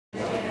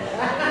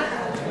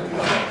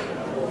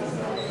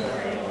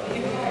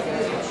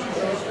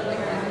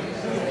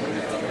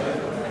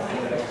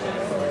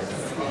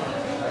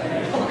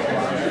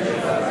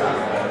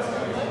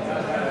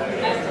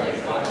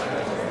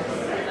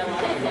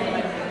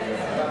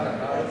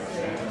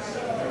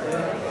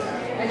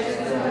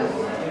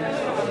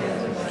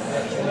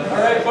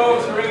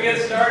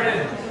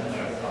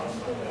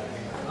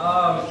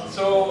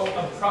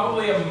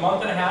probably a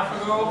month and a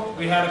half ago,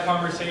 we had a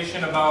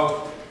conversation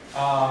about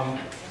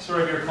sort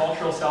of your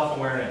cultural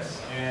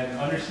self-awareness and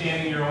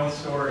understanding your own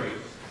story,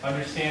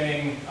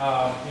 understanding,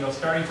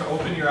 starting to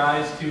open your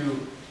eyes to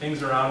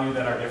things around you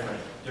that are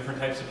different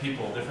types of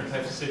people, different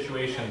types of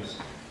situations,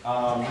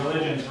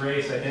 religions,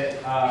 race,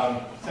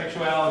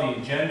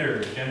 sexuality,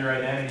 gender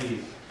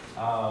identity,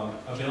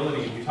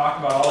 ability. We talked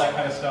about all that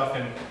kind of stuff,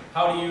 and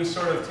how do you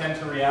sort of tend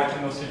to react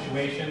in those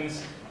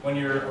situations when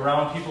you're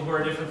around people who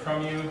are different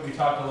from you. We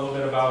talked a little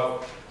bit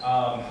about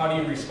how do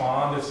you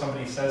respond if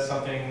somebody says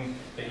something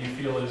that you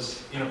feel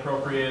is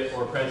inappropriate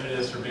or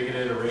prejudiced or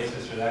bigoted or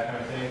racist or that kind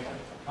of thing.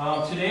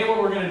 Today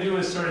what we're going to do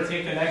is sort of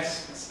take the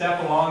next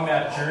step along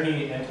that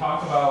journey and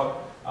talk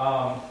about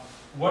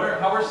what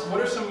are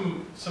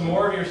some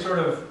more of your sort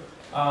of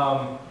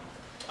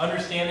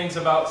understandings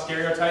about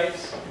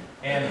stereotypes,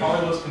 and how are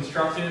those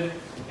constructed,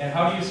 and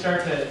how do you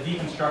start to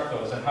deconstruct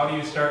those, and how do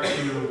you start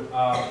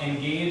to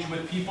engage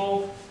with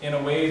people in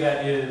a way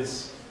that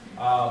is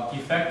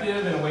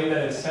effective, in a way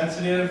that is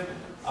sensitive,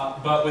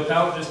 but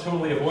without just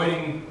totally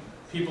avoiding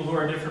people who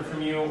are different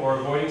from you, or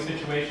avoiding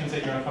situations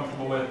that you're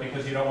uncomfortable with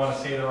because you don't want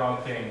to say the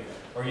wrong thing,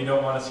 or you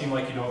don't want to seem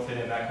like you don't fit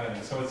in, that kind of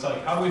thing. So it's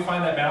like, how do we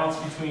find that balance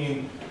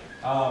between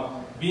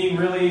being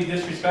really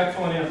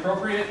disrespectful and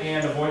inappropriate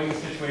and avoiding the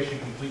situation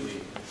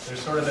completely? There's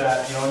sort of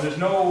that, and there's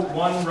no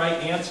one right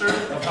answer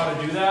of how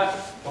to do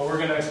that, but we're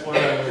going to explore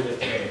that a little bit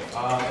today.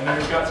 And then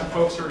we've got some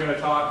folks who are going to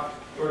talk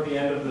toward the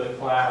end of the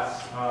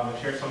class and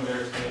share some of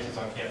their experiences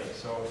on campus.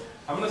 So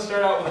I'm going to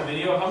start out with a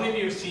video. How many of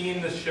you have seen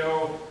the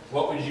show,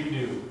 What Would You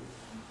Do?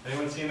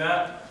 Anyone seen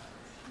that?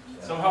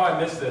 Somehow I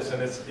missed this,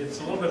 and it's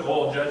a little bit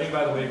old, judging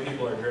by the way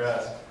people are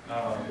dressed.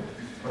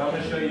 But I'm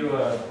going to show you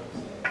a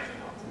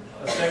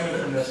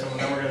segment from this, and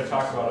then we're going to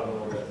talk about it a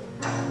little bit.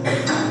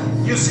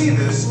 You see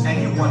this,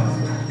 and you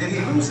wonder, did he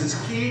lose his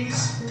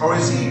keys, or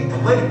is he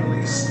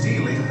blatantly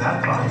stealing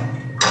that bike?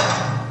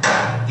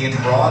 In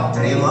broad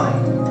daylight,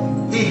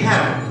 he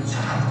hammers,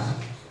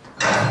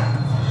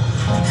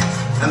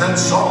 and then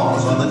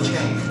saws on the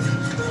chain.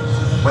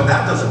 When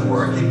that doesn't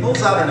work, he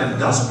pulls out an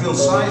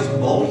industrial-sized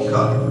bolt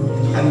cutter,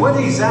 and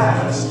when he's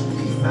asked,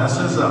 he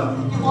messes up.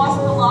 You lost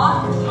a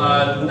lot?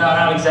 No,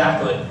 not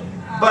exactly.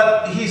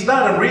 But he's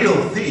not a real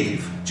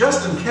thief.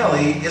 Justin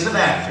Kelly is an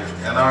actor,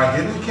 and our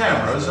hidden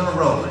cameras are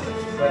rolling.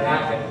 What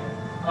happened?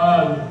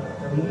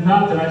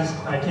 Nothing.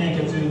 I can't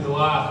get through the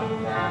lock.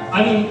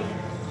 I mean,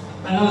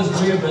 I know this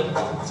is weird, but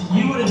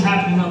you wouldn't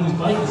happen to know whose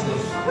bike this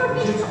is.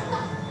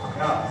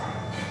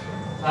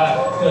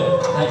 Good.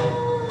 Thank you.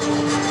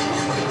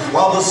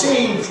 While the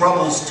scene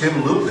troubles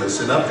Tim Lucas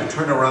enough to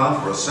turn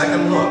around for a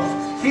second look,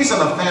 he's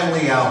on a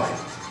family outing.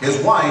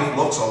 His wife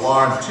looks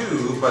alarmed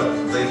too,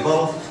 but they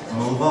both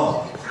move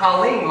on.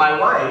 Colleen, my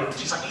wife,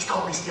 she's like, he's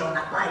totally stealing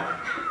that bike.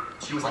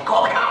 She was like,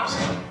 call the cops.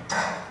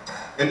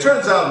 It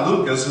turns out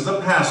Lucas is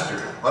a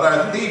pastor, but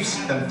our thief's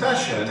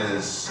confession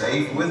is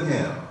safe with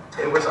him.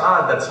 It was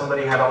odd that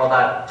somebody had all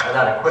that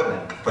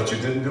equipment. But you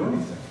didn't do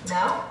anything.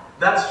 No.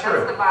 That's true.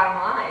 That's the bottom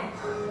line.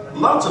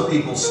 Lots of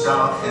people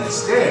stop and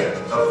stare.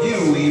 A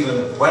few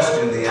even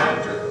question the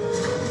actor.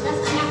 That's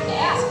what I have to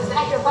ask. Is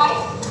that your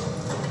bike?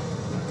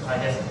 I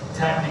guess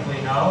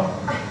technically no.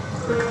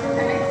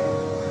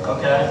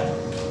 Okay.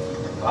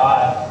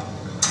 Bye.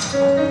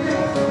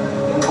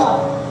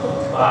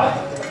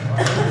 Bye.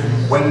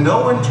 When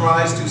no one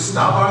tries to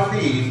stop our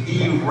thief,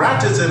 he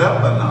ratchets it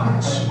up a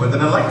notch with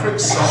an electric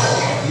saw,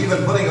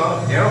 even putting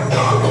on a pair of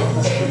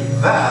goggles.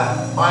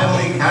 That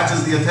finally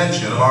catches the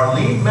attention of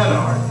Arlene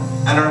Menard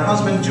and her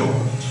husband George.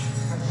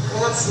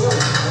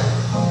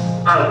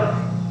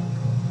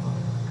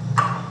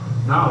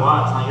 No,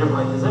 what? It's not your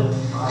bike, is it?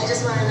 I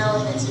just want to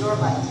know if it's your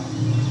bike.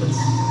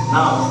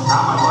 No, it's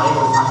not my bike,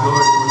 it's not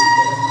yours.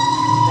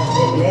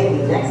 It may be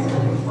next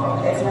time.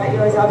 It's not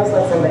yours, I'll just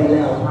let somebody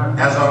know.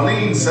 As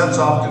Arlene sets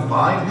off to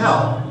find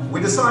help, we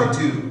decide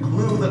to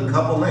clue the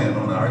couple in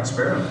on our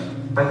experiment.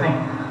 I think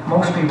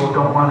most people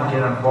don't want to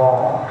get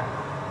involved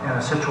in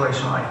a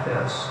situation like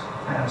this,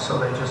 and so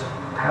they just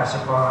pass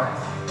it by.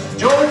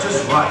 George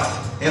is right.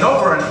 In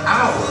over an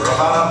hour,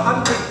 about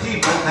 100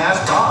 people pass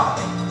by.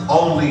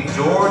 Only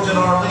George and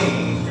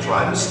Arlene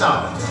try to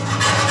stop it.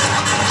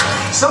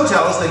 Some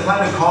tell us they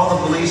plan to call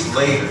the police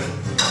later.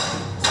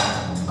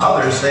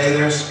 Others say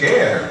they're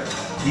scared.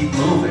 Keep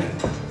moving.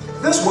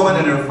 This woman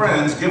and her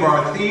friends give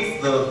our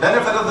thief the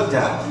benefit of the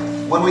doubt.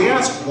 When we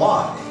ask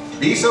why,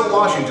 Lisa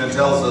Washington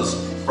tells us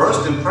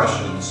first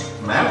impressions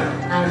matter.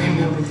 I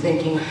remember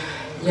thinking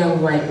young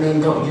white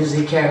men don't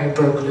usually carry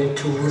burglary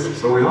tools.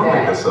 So we all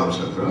make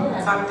assumptions, huh?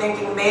 Yeah. So I'm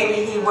thinking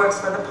maybe he works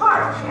for the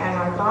park, and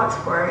our thoughts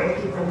were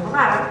if he'd been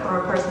black or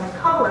a person of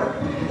color,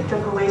 the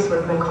police would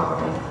have been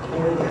called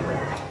immediately.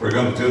 We're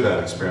going to do that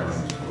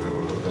experiment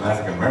with an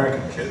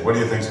African-American kid. What do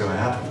you think's going to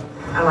happen?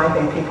 And I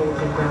think people will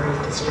be very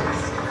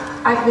distressed.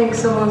 I think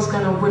someone's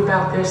gonna whip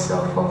out their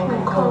cell phone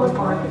and call the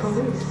park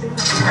police.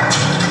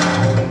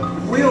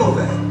 Will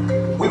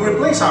then, we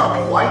replace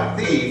our white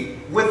thief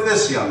with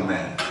this young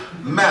man,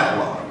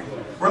 Matlock.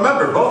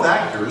 Remember, both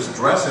actors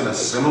dress in a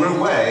similar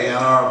way and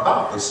are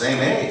about the same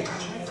age.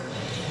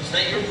 Is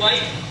that your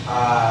bike?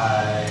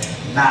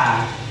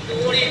 Nah.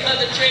 What do you cut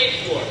the train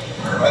for?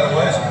 Right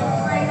away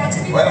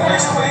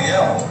somebody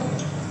yelled.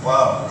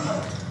 Wow.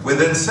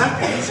 Within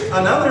seconds,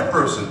 another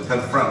person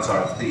confronts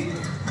our thief.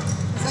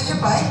 Is that your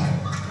bike?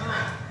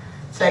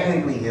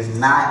 Technically, it's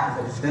not,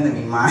 but it's gonna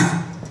be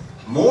mine.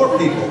 More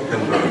people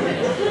convert.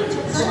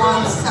 Is that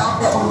on the cell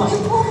phone?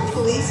 You call the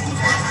police. He's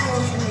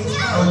stealing from me.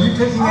 Are you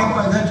taking that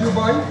by that your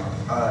bike?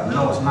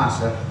 No, it's not,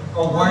 sir.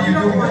 Oh, why are you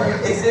doing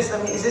that? Is this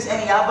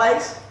any of your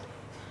bikes?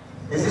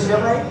 Is this your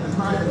bike?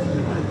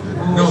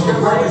 No, but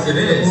what it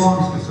is? It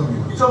belongs to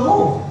somebody. So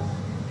who?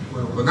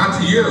 Well,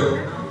 not to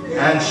you.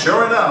 And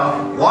sure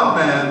enough, one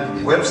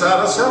man whips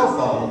out a cell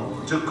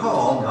phone to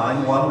call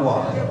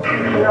 911.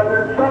 Yeah,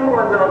 there's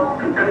someone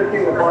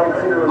taking a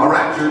bike here. Our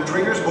actor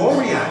triggers more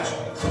reaction.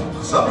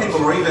 Some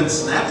people are even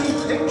snapping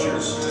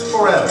pictures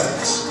for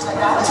evidence.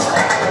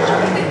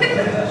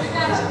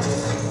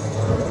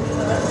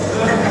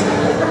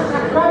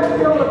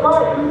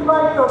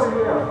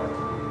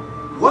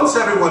 Once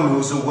everyone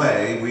moves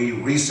away, we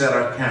reset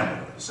our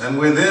cameras, and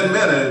within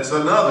minutes,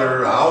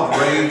 another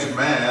outraged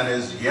man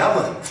is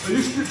yelling. Are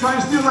you trying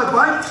to steal that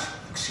bike?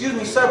 Excuse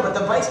me, sir, but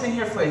the bike's been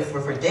here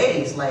for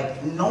days.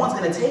 Like, no one's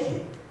gonna take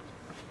it.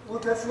 Well,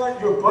 that's not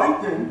your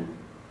bike then.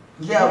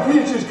 Yeah. You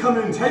can't just come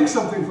in and take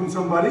something from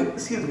somebody.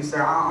 Excuse me,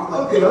 sir. I'm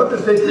okay, I'll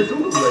just take this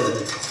away.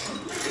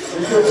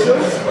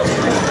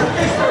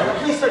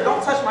 Please, sir,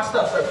 don't touch my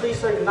stuff, sir. Please,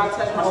 sir, do not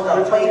touch my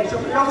stuff. Please.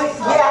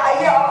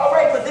 Yeah, all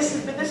right, but this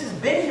has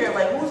been here.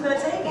 Like, who's gonna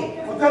take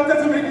it? Well, that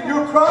doesn't make it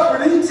your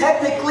property.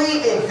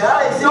 Technically, it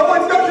does. No,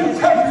 it doesn't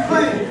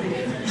technically.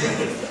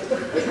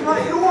 It's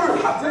not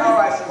yours. All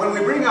right, sir. When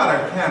we bring out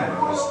our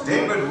cameras,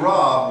 David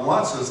Robb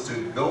wants us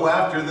to go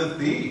after the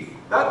thief.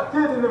 That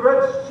kid in the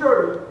red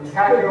shirt is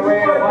hacking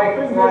away at Mike.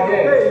 It's not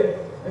his.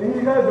 And he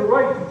has the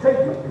right to take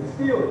it and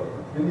steal it.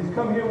 And he's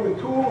come here with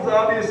tools,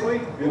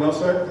 obviously. You know,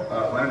 sir,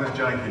 my name is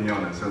John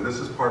Quinones, and this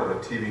is part of a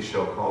TV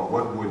show called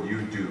What Would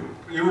You Do?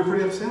 You were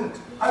pretty upset.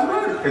 I'm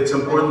not. It's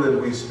important that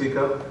we speak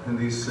up in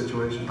these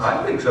situations.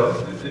 I think so.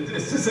 It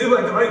just seems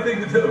like the right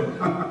thing to do.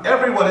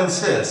 Everyone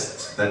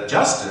insists that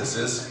justice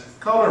is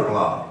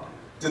colorblind.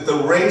 Did the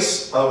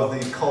race of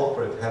the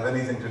culprit have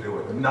anything to do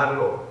with it? Not at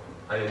all.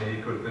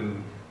 He could have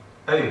been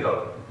any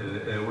color, and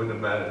it wouldn't have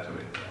mattered to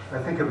me.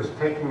 I think it was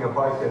taking a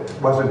bike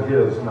that wasn't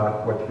his,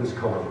 not what his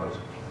color was.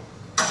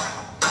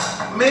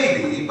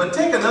 Maybe, but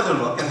take another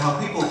look at how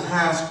people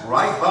passed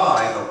right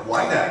by the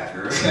white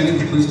actor, Sending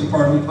the police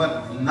department.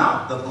 but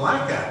not the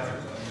black actor.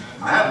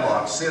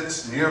 Madlock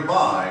sits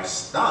nearby,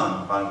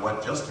 stunned by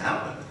what just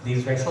happened.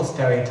 These racial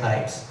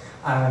stereotypes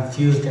are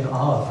infused in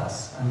all of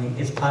us. I mean,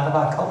 it's part of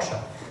our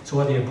culture. So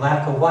whether you're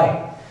black or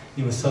white,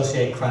 you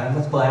associate crime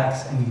with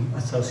blacks and you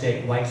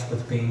associate whites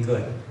with being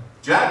good.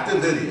 Jack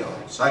DeVideo,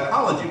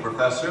 psychology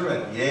professor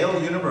at Yale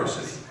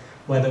University.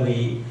 Whether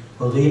we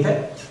believe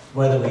it,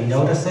 whether we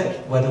notice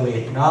it, whether we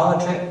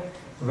acknowledge it,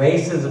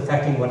 race is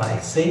affecting what I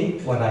see,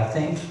 what I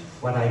think,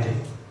 what I do.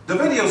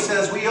 DeVideo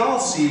says we all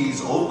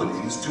seize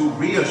openings to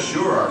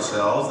reassure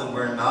ourselves that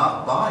we're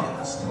not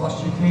biased.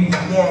 Lost your key?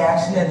 Yeah,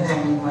 actually, I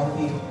didn't leave my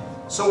key.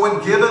 So when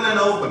given an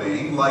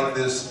opening like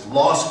this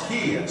lost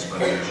key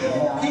explanation,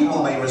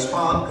 people may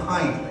respond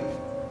kindly,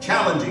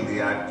 challenging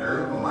the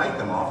actor who might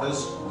come off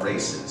as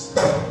racist.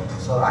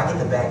 So I get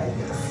the bag and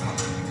get the fuck.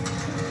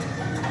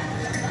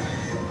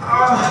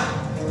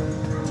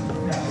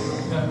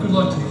 Good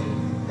luck to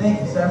you. Thank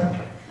you,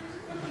 sir.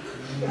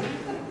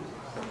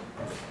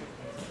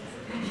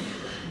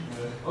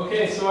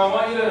 Okay, so I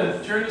want you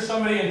to turn to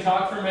somebody and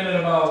talk for a minute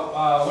about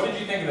what did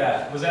you think of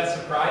that? Was that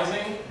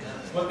surprising,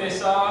 what they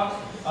saw?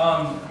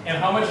 And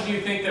how much do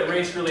you think that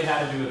race really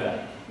had to do with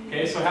that?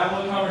 Okay, so have a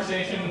little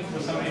conversation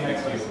with somebody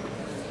next to you.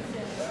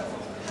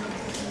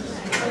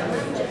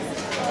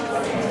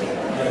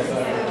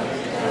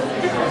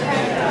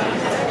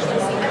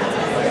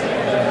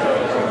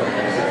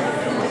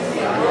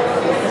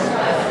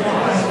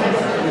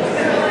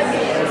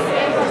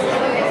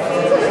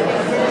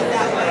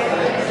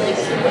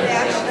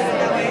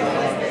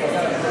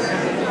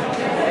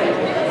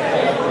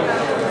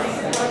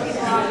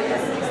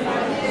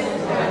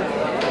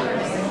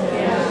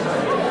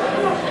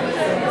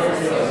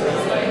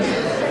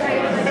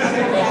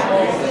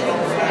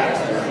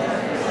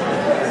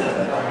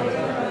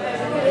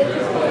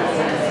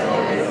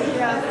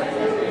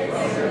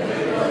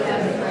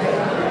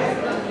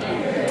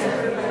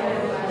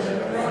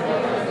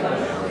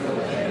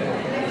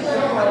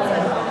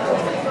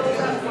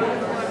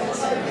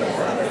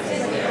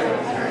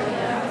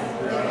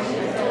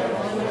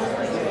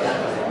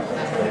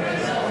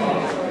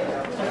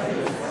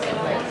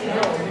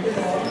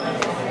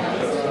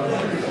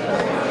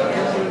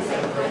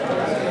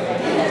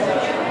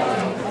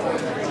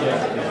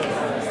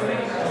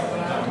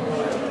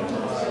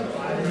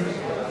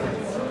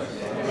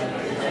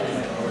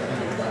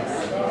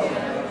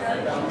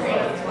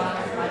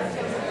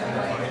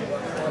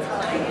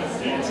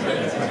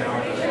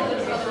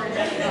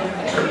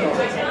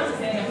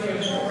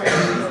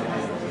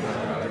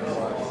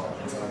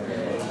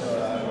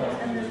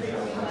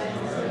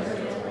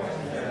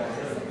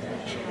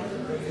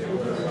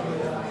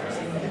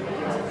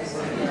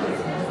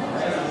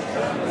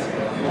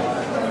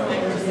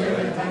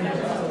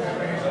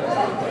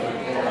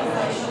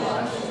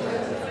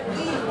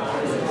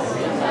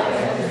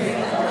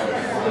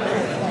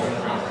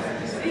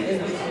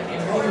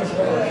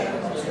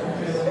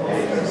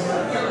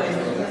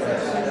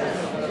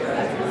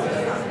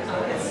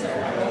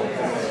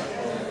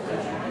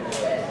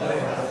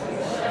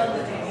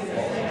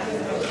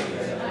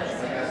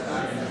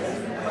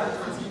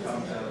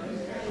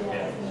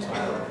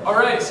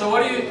 so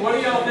what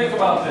do y'all think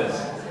about this?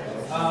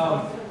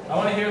 I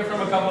want to hear from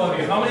a couple of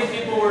you. How many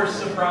people were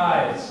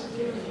surprised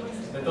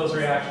at those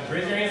reactions?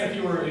 Raise your hand if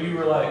you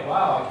were like,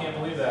 wow, I can't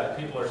believe that.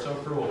 People are so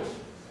cruel.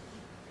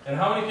 And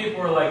how many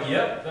people were like,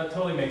 yep, that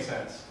totally makes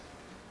sense?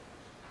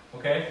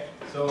 Okay,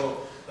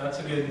 so that's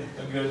a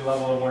good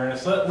level of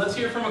awareness. Let's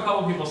hear from a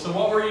couple people. So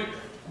what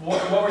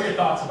were your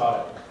thoughts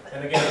about it?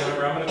 And again,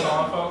 remember, I'm going to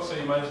call on folks, so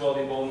you might as well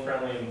be bold and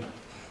friendly and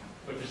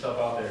put yourself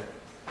out there.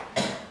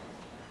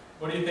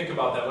 What do you think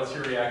about that? What's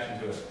your reaction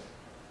to it?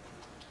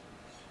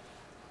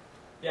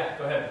 Yeah,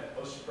 go ahead. I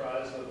was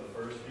surprised that the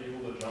first people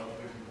to jump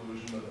to the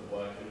conclusion that the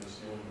black kid was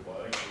stealing the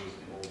bike was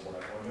the old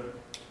black woman.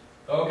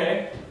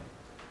 Okay,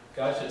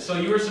 gotcha. So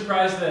you were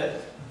surprised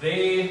that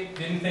they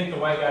didn't think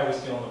the white guy was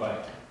stealing the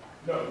bike?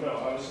 No,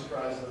 I was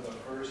surprised that the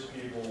first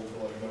people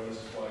to like notice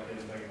this black kid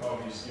and think, oh,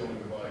 he's stealing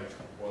the bike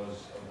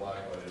was a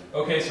black lady.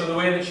 Okay, so the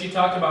way that she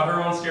talked about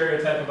her own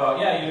stereotype about,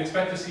 yeah, you'd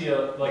expect to see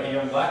a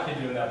young black kid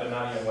doing that, but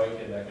not a young white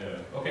kid that good.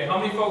 Okay, how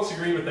many folks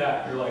agree with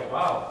that? You're like,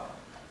 wow,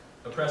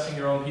 oppressing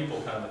your own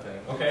people kind of thing.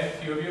 Okay,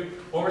 a few of you.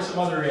 What were some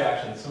other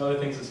reactions, some other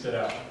things that stood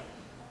out?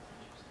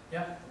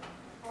 Yeah?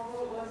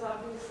 Although it was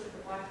obvious that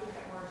the black kid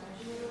got more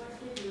attention than the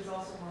white kid, he was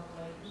also more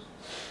blatant.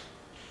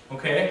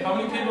 Okay, how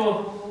many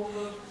people...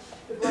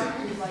 The black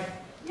kid was like,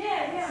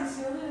 yeah, I'm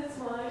stealing it, it's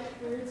mine.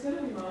 It's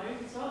gonna be mine,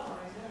 it's not mine.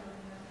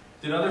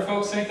 Did other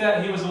folks think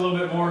that he was a little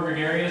bit more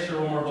gregarious or a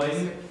little more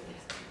blatant?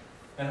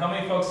 And how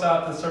many folks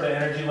thought the sort of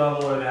energy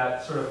level or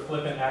that sort of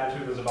flippant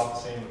attitude was about the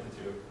same with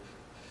the two?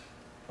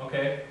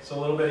 Okay, so a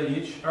little bit of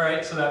each. All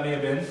right, so that may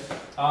have been.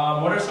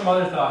 What are some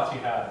other thoughts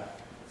you had?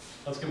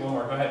 Let's get one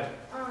more. Go ahead.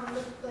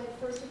 The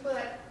first people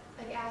that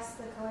asked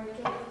the colored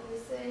kid if he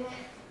was in it,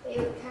 they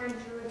kind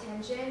of drew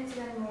attention, so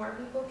then more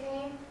people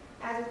came.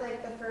 As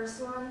with the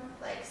first one,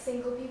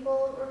 single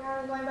people were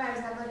kind of going by. It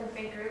was never a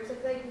big group, so I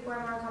feel like people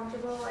are more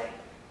comfortable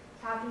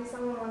talking to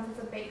someone once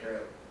it's a big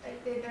group.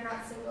 They're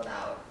not singled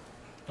out.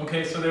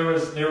 Okay, so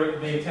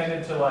they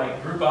tended to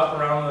group up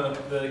around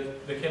the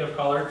kid of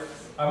color.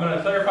 I'm going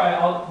to clarify.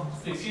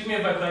 Excuse me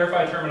if I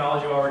clarify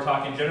terminology while we're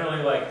talking.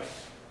 Generally,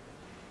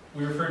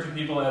 we refer to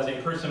people as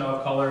a person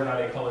of color,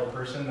 not a colored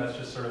person. That's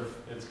just sort of,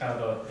 it's kind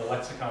of the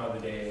lexicon of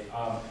the day.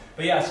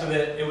 But yeah, so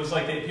that it was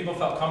people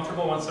felt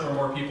comfortable once there were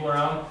more people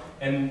around.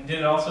 And did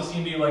it also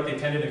seem to you like they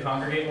tended to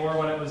congregate more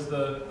when it was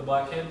the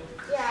black kid?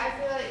 Yeah, I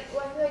feel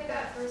like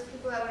that first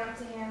people that went up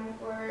to him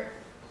were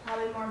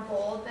probably more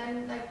bold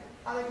than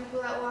other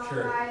people that walked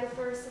by the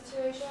first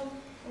situation.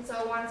 And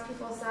so once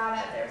people saw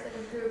that there was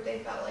a group they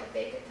felt like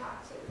they could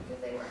talk to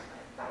because they weren't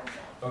by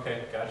themselves.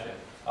 Okay, gotcha.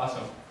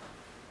 Awesome.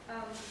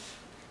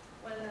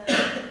 When the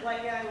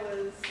white guy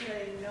was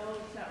saying, no,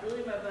 it's not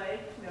really my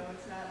bike, no,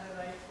 it's not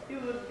my bike,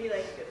 people would be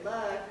like, good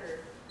luck, or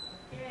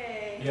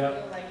yay,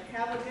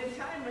 have a good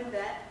time with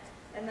that.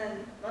 And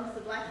then once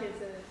the black kid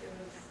said it, it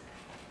was,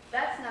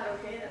 that's not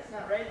okay, that's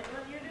not right,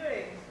 what are you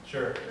doing?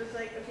 Sure. It was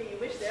like, okay, you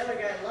wish the other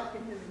guy luck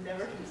in his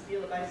endeavor to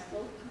steal a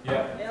bicycle.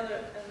 Yeah.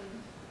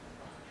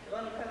 The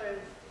one of color is,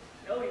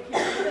 no, you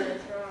can't do that,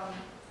 it's wrong.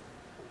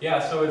 Yeah,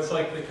 so it's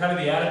the kind of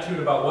the attitude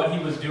about what he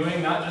was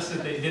doing, not just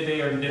that did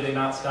they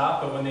not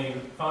stop, but when they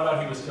found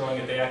out he was stealing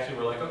it, they actually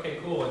were like, okay,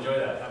 cool, enjoy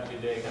that, have a good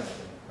day, kind of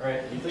thing. All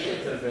right. Do you think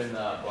it could have been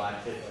the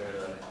black kid or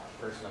the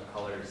person of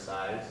color's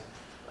size?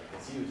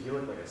 He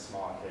looked like a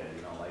small kid,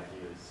 he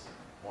was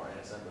more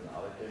innocent than the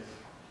other kids.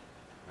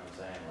 You know what I'm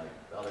saying?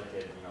 The other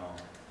kid,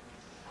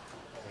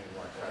 seemed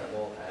more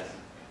credible as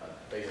a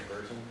bigger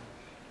person.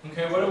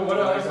 Okay, what do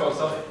other folks?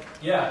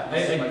 Yeah,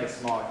 he seemed like a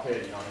small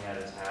kid, he had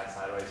his hat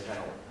sideways, he kind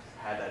of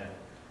had that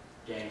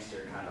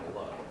gangster kind of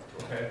look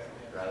to it,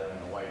 rather than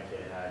the white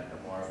kid had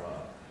more of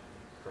a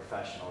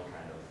professional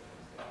kind of.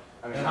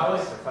 I mean, how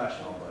was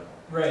professional, but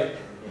right.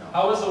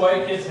 How was the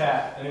white kid's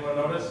hat? Anyone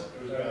notice?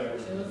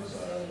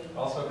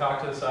 Also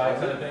cocked to the side,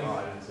 kind of thing. Oh,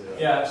 I didn't see that.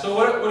 Yeah. So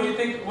what do you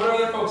think? What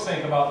do other folks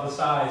think about the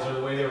size or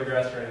the way they were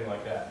dressed or anything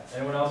like that?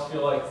 Anyone else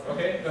feel like?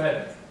 Okay, go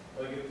ahead.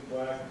 If the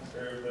black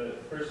or the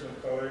person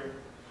of color,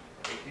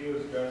 if he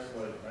was dressed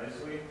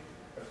nicely,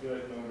 I feel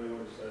like nobody would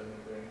have said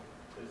anything.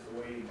 It's the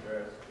way he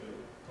dressed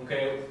too.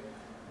 Okay,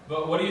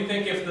 but what do you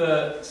think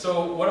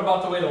so what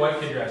about the way the white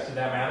kid dressed? Did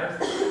that matter?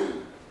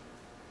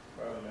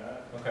 Probably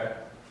not. Okay.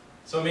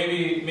 So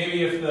maybe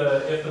if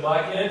the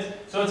black kids,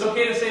 so it's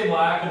okay to say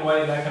black and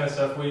white and that kind of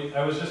stuff.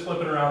 I was just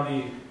flipping around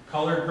the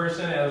colored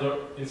person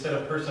instead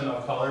of person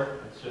of color.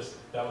 It's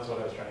just, that was what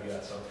I was trying to get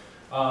at. So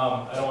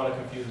I don't want to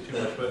confuse it too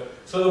much. But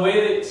so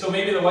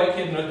maybe the white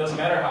kid, it doesn't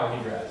matter how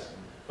he dressed.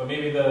 But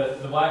maybe the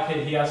black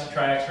kid, he has to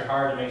try extra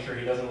hard to make sure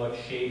he doesn't look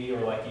shady or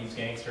like he's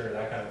gangster or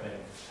that kind of thing.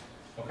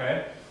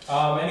 Okay?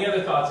 Any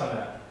other thoughts on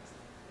that?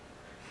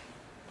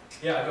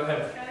 Yeah, go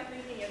ahead. I'm kind of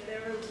thinking if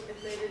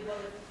they did one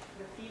with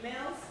the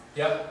females.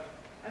 Yep.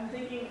 I'm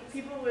thinking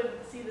people would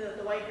see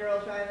the white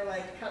girl trying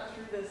to cut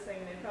through this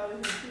thing. They'd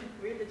probably think,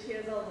 weird that she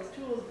has all those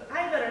tools, but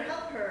I better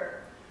help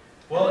her.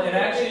 Well, and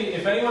actually,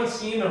 if anyone's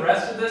seen the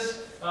rest of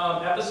this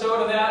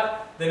episode of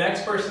that, the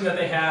next person that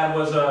they had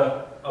was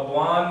a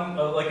blonde,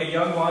 a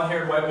young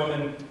blonde-haired white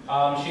woman.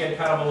 She had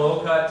kind of a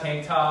low-cut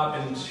tank top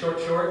and short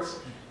shorts,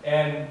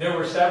 And there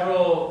were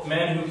several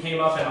men who came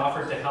up and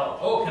offered to help.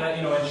 Oh, can I,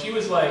 you know, and she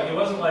was like, it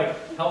wasn't like,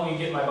 help me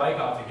get my bike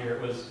off of here.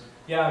 It was,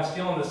 yeah, I'm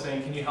stealing this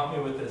thing. Can you help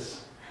me with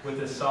this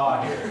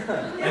saw here?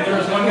 And there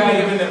was one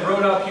guy even that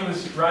rode up, he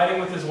was riding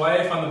with his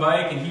wife on the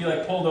bike, and he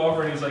like pulled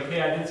over and he was like,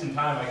 hey, I did some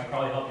time, I can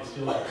probably help you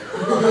steal that.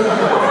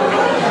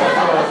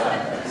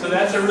 So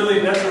that's a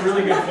really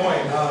good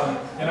point.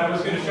 And I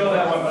was going to show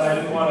that one, but I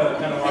didn't want to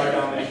kind of water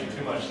down the issue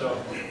too much. So,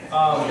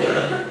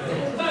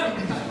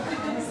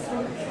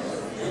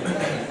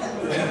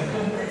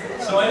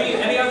 so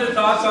any other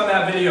thoughts on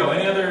that video?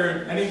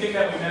 Anything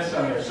that we missed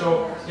on there?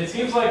 So it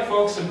seems like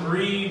folks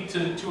agree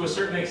to a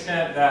certain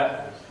extent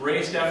that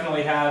race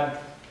definitely had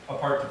a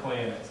part to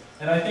play in it.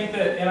 And I think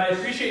that, and I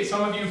appreciate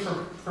some of you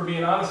for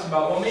being honest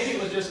about, well, maybe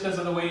it was just because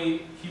of the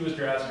way he was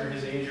dressed or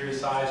his age or his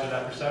size or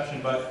that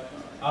perception, but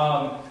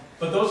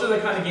those are the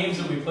kind of games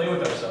that we play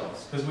with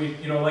ourselves. Because we,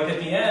 you know, like at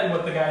the end,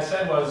 what the guy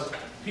said was,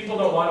 people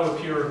don't want to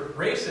appear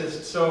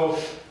racist, so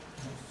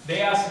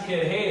they asked the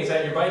kid, hey, is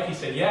that your bike? He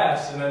said,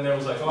 yes. And then there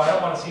was like, oh, I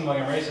don't want to seem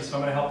like I'm racist, so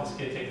I'm going to help this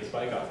kid take this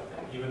bike off of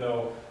him, even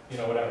though, you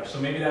know, whatever. So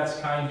maybe that's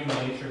kind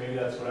human nature, maybe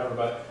that's whatever.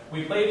 But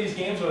we play these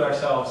games with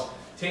ourselves,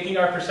 taking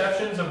our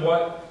perceptions of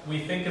what we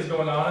think is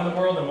going on in the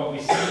world and what we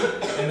see,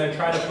 and then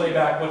try to play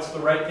back what's the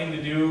right thing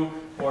to do,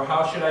 or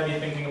how should I be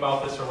thinking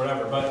about this, or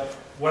whatever. But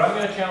what I'm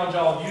going to challenge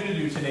all of you to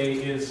do today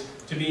is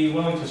to be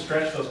willing to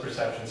stretch those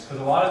perceptions.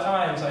 Because a lot of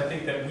times I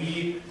think that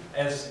we,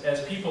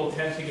 as people,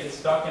 tend to get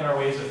stuck in our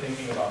ways of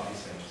thinking about these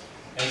things.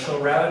 And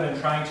so rather than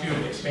trying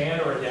to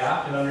expand or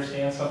adapt and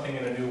understand something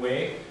in a new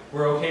way,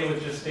 we're okay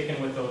with just sticking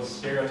with those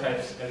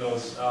stereotypes and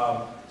those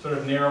sort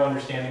of narrow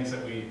understandings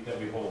that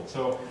we hold.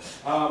 So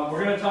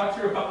we're going to talk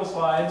through a couple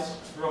slides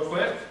real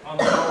quick on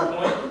the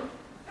PowerPoint,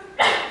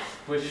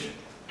 which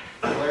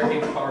Blair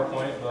hates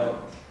PowerPoint, but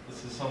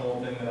this is some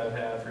old thing that I've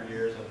had for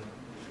years. And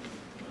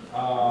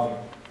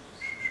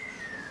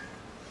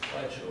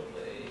slideshow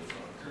play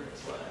from current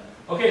slide.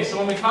 Okay, so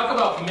when we talk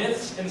about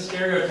myths and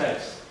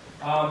stereotypes,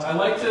 I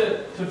like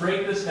to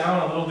break this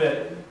down a little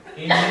bit.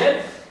 A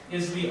myth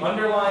is the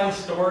underlying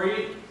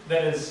story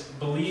that is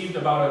believed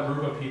about a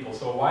group of people.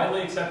 So a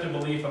widely accepted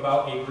belief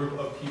about a group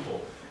of people.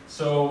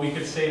 So we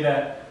could say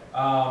that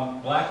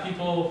black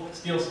people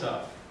steal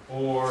stuff,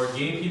 or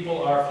gay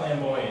people are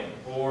flamboyant,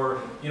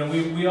 or, you know,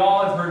 we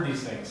all have heard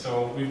these things.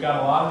 So we've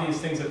got a lot of these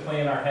things that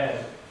play in our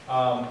head.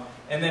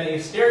 And then a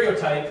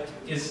stereotype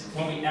is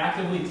when we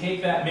actively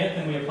take that myth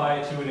and we apply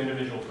it to an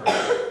individual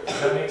person.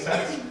 Does that make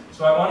sense?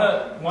 So I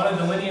want to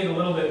delineate a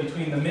little bit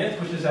between the myth,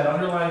 which is that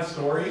underlying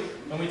story,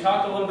 and we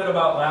talked a little bit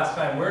about last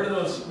time. Where do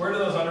those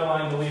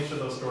underlying beliefs or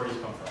those stories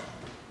come from?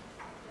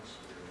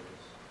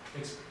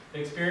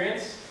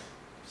 Experience,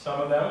 some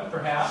of them,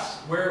 perhaps.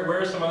 Where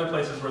are some other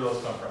places where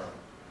those come from?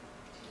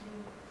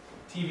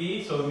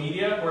 TV, so the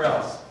media. Where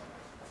else?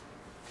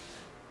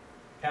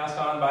 Passed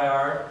on by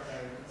our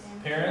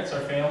parents,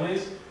 our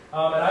families.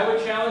 And I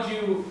would challenge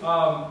you,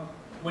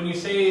 when you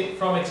say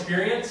from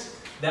experience,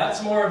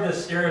 that's more of the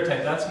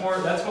stereotype. That's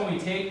when we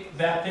take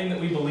that thing that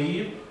we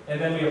believe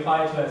and then we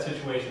apply it to that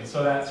situation.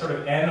 So that sort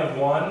of N of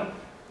 1,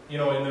 you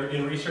know,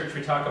 in research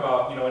we talk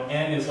about, you know, an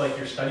N is like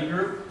your study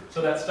group.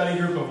 So that study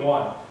group of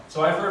 1.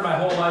 So I've heard my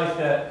whole life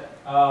that,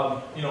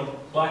 you know,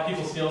 black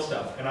people steal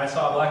stuff. And I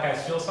saw a black guy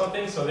steal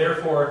something, so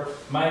therefore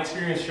my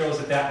experience shows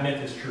that that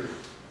myth is true.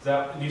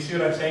 Do you see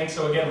what I'm saying?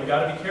 So again, we've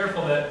got to be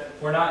careful that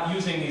we're not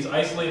using these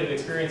isolated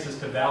experiences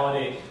to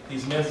validate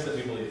these myths that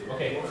we believe.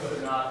 Okay. What if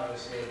they're not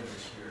isolated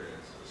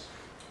experiences?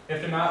 If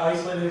they're not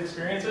isolated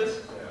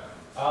experiences,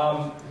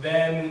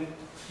 then,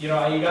 you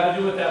know, you got to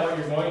do with that what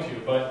you're going to.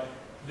 But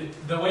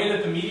the way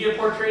that the media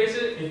portrays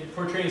it, it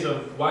portrays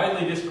a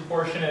widely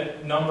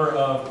disproportionate number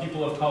of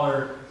people of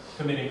color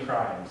committing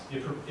crimes.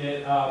 It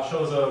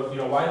shows a, you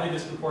know, widely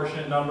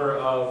disproportionate number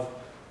of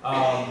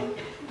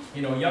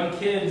you know, young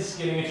kids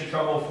getting into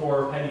trouble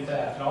for petty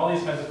theft and all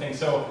these kinds of things.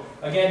 So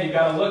again, you've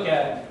got to look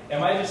at,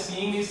 am I just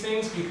seeing these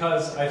things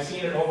because I've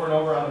seen it over and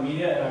over on the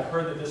media and I've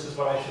heard that this is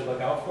what I should look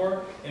out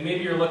for? And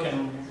maybe you're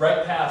looking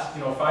right past,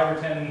 you know, 5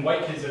 or 10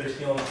 white kids that are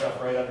stealing stuff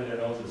right under their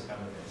noses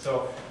kind of thing.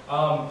 So,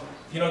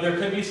 you know, there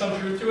could be some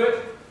truth to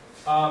it.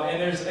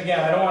 And there's, again,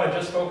 I don't want to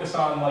just focus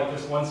on like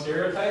this one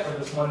stereotype or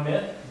this one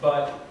myth,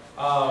 but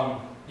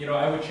you know,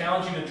 I would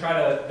challenge you to try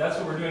to, that's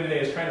what we're doing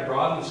today, is trying to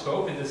broaden the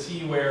scope and to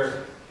see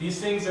where these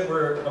things that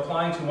we're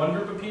applying to one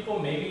group of people,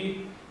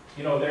 maybe,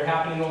 you know, they're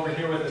happening over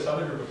here with this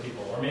other group of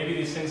people. Or maybe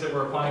these things that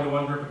we're applying to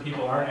one group of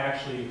people aren't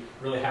actually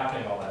really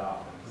happening all that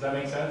often. Does that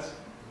make sense?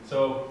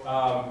 So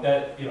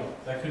that, you know,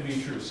 that could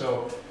be true.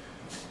 So,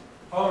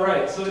 all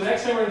right, so the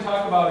next thing we're going to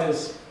talk about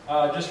is,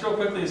 just real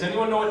quickly, does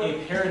anyone know what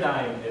a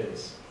paradigm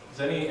is?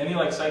 Does any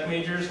like psych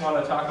majors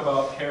want to talk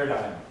about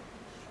paradigm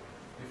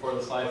before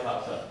the slide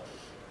pops up?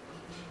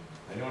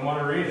 Anyone want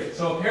to read it?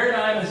 So a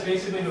paradigm is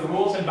basically the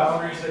rules and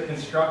boundaries that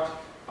construct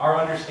our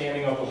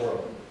understanding of the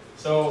world.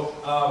 So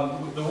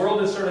the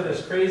world is sort of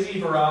this crazy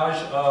barrage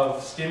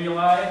of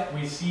stimuli.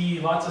 We see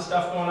lots of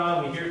stuff going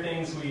on, we hear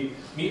things, we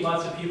meet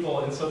lots of people,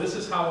 and so this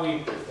is how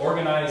we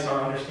organize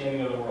our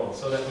understanding of the world,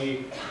 so that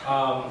we,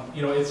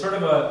 it's sort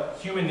of a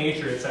human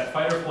nature. It's that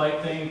fight or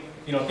flight thing.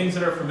 Things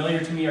that are familiar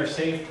to me are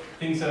safe,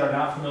 things that are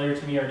not familiar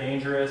to me are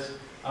dangerous,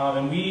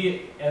 and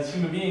we, as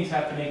human beings,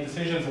 have to make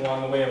decisions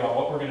along the way about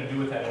what we're going to do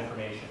with that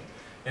information.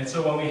 And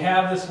so when we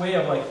have this way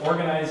of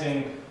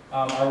organizing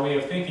our way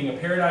of thinking, a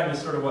paradigm is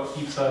sort of what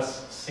keeps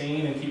us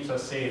sane and keeps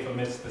us safe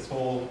amidst this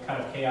whole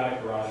kind of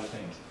chaotic barrage of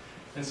things.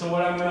 And so we're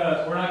not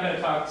going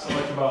to talk so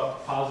much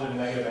about positive and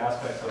negative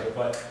aspects of it,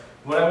 but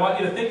what I want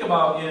you to think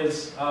about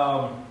is,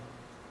 okay,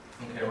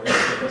 we're going to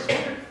take this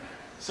one.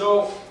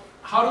 So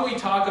how do we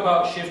talk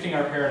about shifting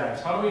our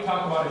paradigms? How do we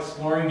talk about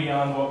exploring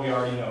beyond what we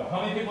already know?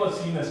 How many people have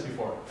seen this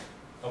before?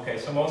 Okay,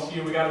 so most of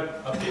you, we got to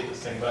update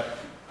this thing, but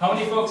how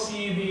many folks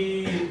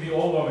see the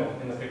old woman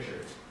in the picture?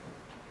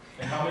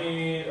 And how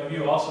many of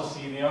you also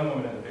see the young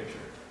woman in the picture?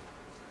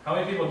 How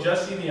many people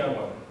just see the young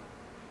woman?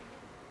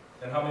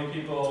 And how many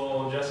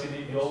people just see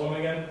the old woman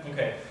again?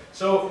 Okay,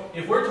 so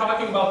if we're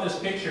talking about this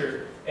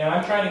picture, and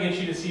I'm trying to get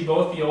you to see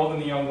both the old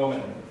and the young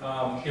woman,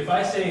 if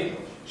I say,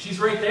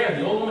 she's right there,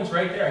 the old woman's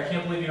right there, I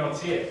can't believe you don't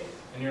see it.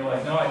 And you're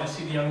like, no, I just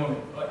see the young woman.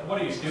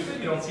 What are you, stupid?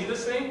 You don't see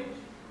this thing?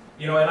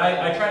 And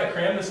I try to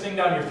cram this thing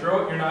down your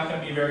throat, you're not going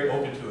to be very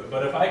open to it.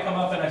 But if I come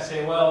up and I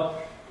say,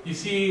 well, you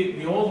see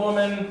the old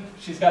woman,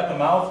 she's got the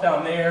mouth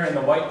down there, and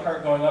the white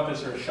part going up is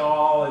her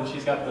shawl, and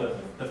she's got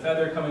the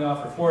feather coming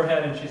off her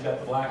forehead, and she's got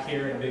the black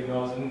hair and a big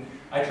nose. And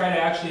I try to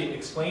actually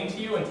explain to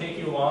you and take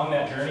you along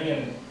that journey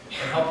and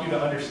help you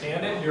to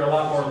understand it. You're a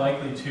lot more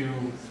likely to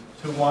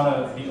want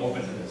to be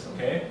open to this,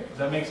 okay? Does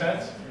that make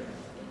sense?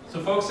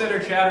 So folks that are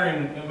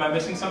chattering, am I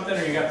missing something,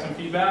 or you got some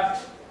feedback?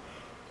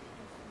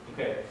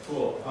 Okay,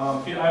 cool.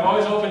 I'm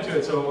always open to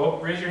it, so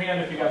raise your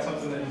hand if you got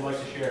something that you'd like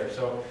to share.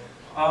 So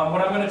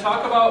what I'm going to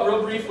talk about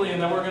real briefly,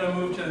 and then we're going to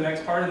move to the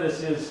next part of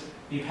this, is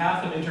the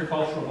path of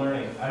intercultural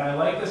learning. And I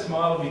like this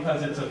model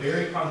because it's a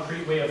very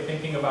concrete way of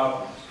thinking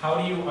about how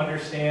do you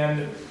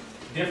understand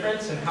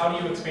difference and how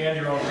do you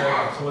expand your own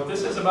paradigm. So what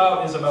this is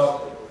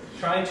about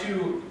trying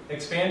to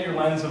expand your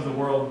lens of the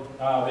world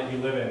that you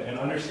live in and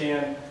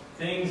understand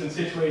things and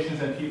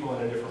situations and people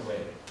in a different way.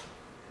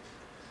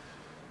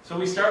 So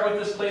we start with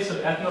this place of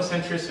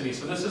ethnocentricity.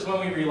 So this is when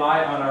we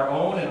rely on our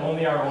own and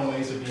only our own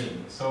ways of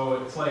being.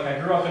 So it's like I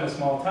grew up in a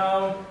small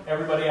town.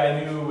 Everybody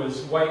I knew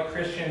was white,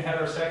 Christian,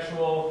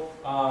 heterosexual.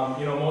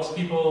 Most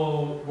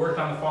people worked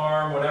on the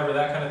farm, whatever,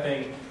 that kind of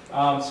thing.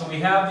 So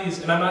we have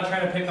these, and I'm not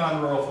trying to pick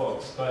on rural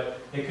folks, but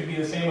it could be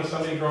the same with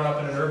somebody growing up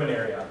in an urban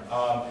area.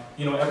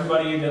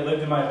 Everybody that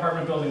lived in my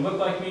apartment building looked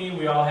like me.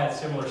 We all had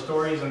similar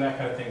stories and that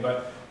kind of thing.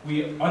 But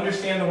we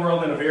understand the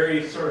world in a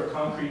very sort of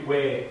concrete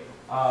way.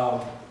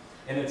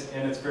 And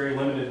it's very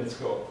limited in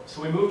scope.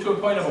 So we move to a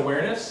point of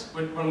awareness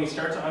when we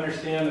start to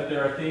understand that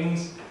there are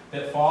things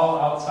that fall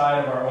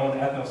outside of our own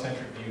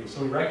ethnocentric view.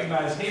 So we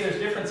recognize, hey, there's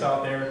difference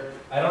out there.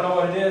 I don't know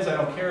what it is, I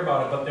don't care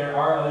about it, but there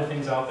are other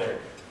things out there.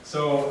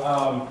 So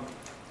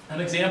an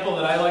example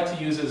that I like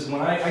to use is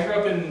when I grew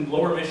up in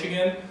Lower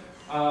Michigan,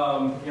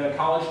 in a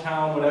college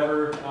town,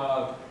 whatever,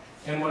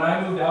 and when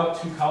I moved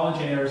out to college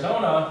in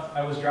Arizona,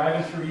 I was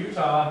driving through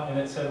Utah, and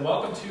it said,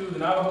 welcome to the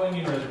Navajo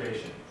Indian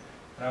Reservation.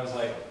 And I was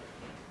like,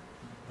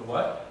 the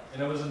what?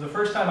 And it was the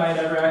first time I had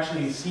ever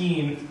actually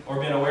seen or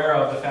been aware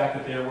of the fact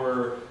that there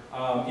were,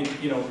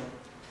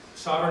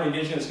 sovereign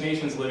indigenous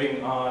nations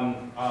living on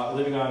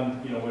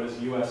what is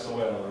U.S.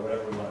 soil or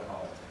whatever we want to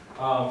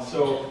call it.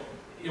 So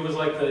it was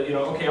like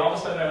okay, all of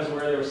a sudden I was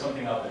aware there was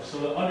something out there. So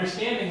the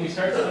understanding, we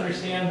start to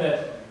understand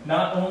that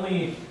not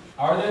only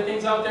are there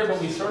things out there,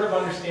 but we sort of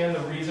understand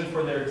the reason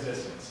for their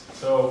existence.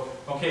 So,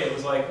 okay, it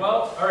was like,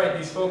 well, all right,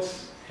 these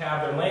folks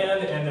have their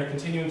land and they're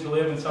continuing to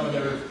live in some of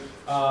their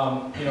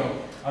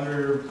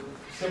under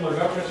similar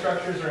government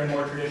structures or in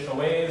more traditional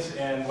ways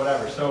and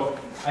whatever. So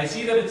I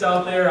see that it's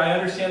out there, I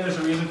understand there's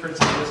a reason for its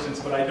existence,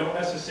 but I don't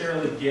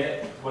necessarily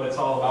get what it's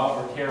all about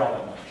or care all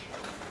that much.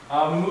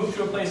 We move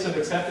to a place of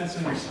acceptance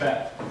and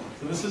respect.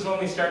 So this is when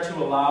we start to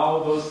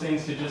allow those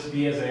things to just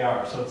be as they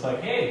are. So it's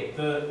like, hey,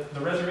 the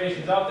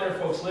reservation's out there,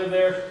 folks live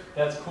there,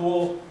 that's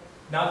cool.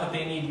 Not that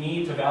they need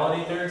me to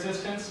validate their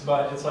existence,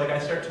 but it's like I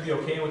start to be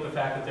okay with the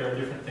fact that there are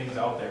different things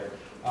out there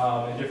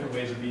and different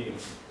ways of being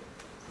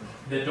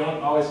that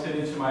don't always fit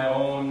into my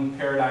own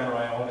paradigm or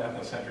my own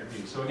ethnocentric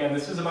view. So again,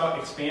 this is about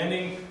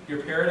expanding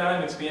your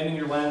paradigm, expanding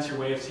your lens, your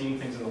way of seeing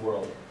things in the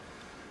world.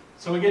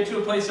 So we get to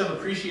a place of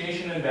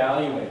appreciation and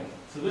valuing.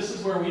 So this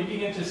is where we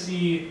begin to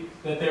see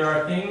that there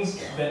are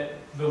things that,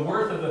 the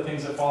worth of the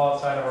things that fall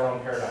outside of our own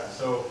paradigm.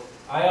 So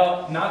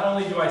not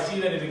only do I see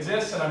that it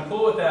exists and I'm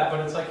cool with that, but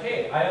it's like,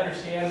 hey, I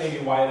understand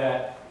maybe why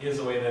that is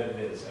the way that it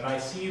is. And I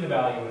see the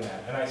value in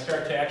that. And I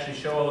start to actually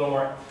show a little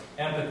more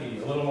empathy,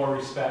 a little more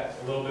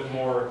respect, a little bit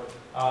more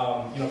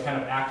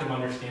kind of active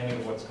understanding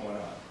of what's going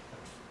on.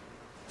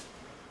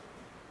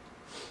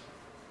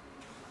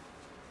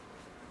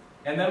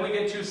 And then we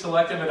get to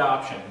selective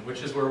adoption,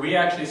 which is where we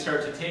actually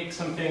start to take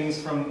some things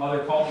from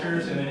other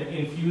cultures and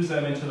infuse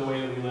them into the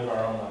way that we live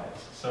our own lives.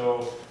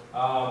 So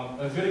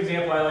a good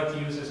example I like to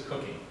use is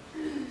cooking.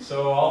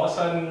 So all of a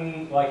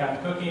sudden, like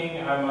I'm cooking,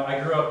 I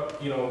grew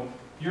up,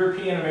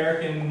 European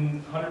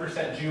American,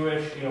 100%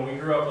 Jewish. We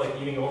grew up like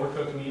eating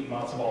overcooked meat and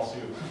matzo ball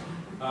soup.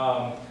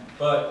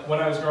 But when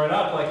I was growing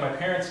up, like my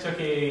parents took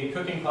a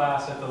cooking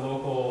class at the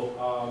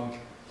local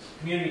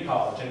community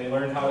college, and they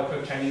learned how to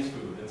cook Chinese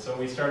food. And so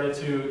we started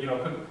to,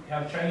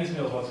 have Chinese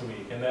meals once a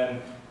week, and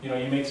then, you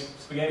make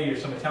spaghetti or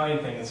some Italian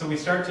thing. And so we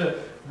start to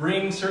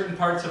bring certain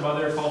parts of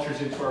other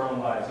cultures into our own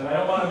lives. And I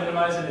don't want to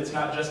minimize it. It's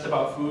not just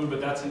about food, but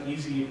that's an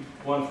easy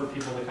one for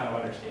people to kind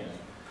of understand.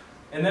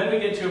 And then we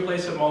get to a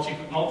place of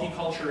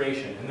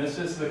multiculturation, and this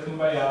is the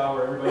kumbaya,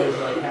 where everybody's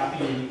like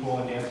happy and equal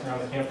and dancing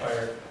around the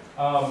campfire.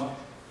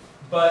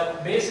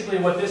 But basically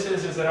what this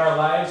is that our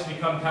lives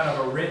become kind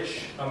of a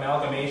rich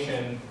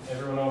amalgamation.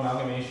 Everyone know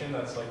amalgamation?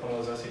 That's like one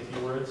of those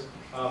SAT words.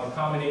 A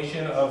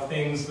combination of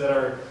things that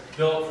are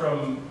built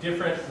from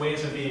different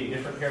ways of being,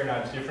 different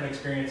paradigms, different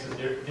experiences,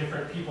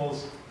 different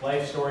people's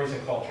life stories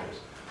and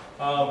cultures.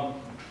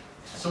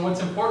 So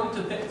what's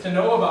important to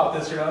know about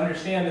this or to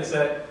understand is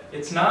that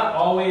it's not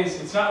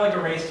like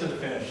a race to the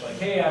finish. Like,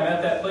 hey, I'm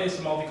at that place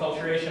of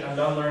multiculturation, I'm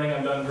done learning,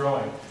 I'm done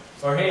growing.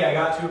 Or hey, I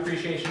got to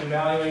appreciation and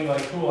valuing,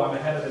 like cool, I'm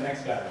ahead of the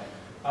next guy.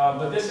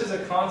 But this is a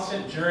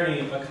constant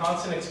journey, a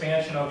constant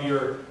expansion of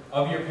your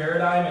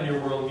paradigm and your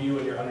worldview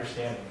and your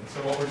understanding. And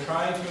so what we're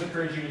trying to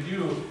encourage you to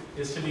do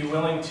is to be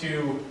willing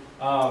to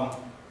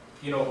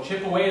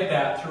chip away at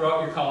that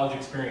throughout your college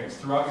experience,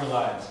 throughout your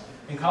lives.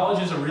 And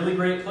college is a really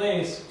great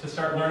place to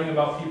start learning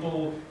about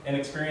people and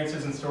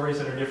experiences and stories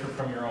that are different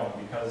from your own,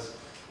 because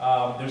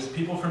there's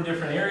people from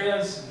different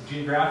areas,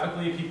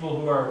 geographically, people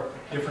who are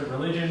different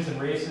religions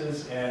and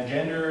races and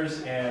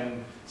genders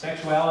and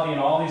sexuality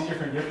and all these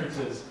different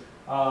differences.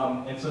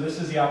 And so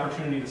this is the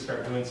opportunity to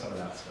start doing some of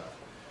that stuff.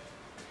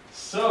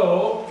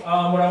 So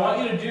what I want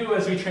you to do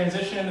as we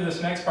transition into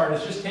this next part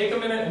is just take a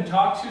minute and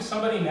talk to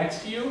somebody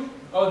next to you.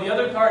 Oh, the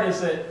other part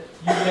is that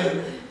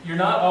you're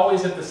not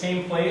always at the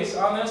same place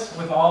on this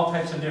with all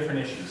types of different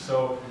issues.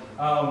 So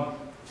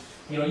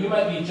you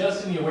might be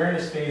just in the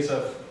awareness phase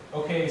of,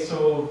 okay,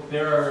 so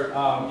there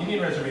are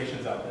Indian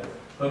reservations out there.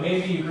 But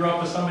maybe you grew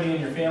up with somebody in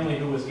your family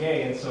who was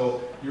gay, and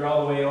so you're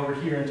all the way over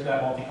here into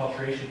that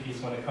multiculturation piece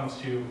when it comes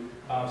to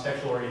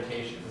sexual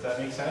orientation. Does that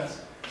make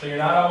sense? So you're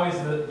not always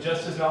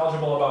just as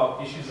knowledgeable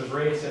about issues of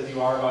race as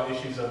you are about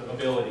issues of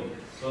ability,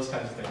 those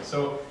kinds of things.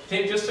 So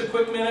take just a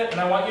quick minute, and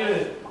I want you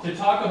to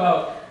talk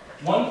about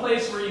one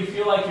place where you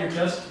feel like you're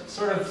just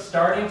sort of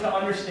starting to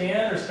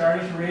understand or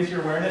starting to raise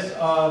your awareness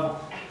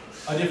of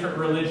a different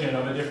religion,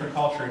 of a different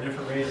culture, a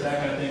different race, that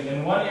kind of thing.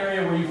 And one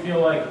area where you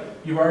feel like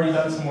you've already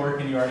done some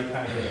work and you already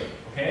kind of get it.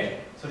 Okay?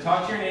 So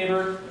talk to your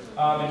neighbor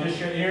and just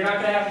share. You're not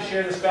going to have to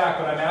share this back,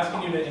 but I'm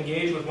asking you to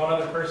engage with one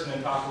other person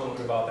and talk a little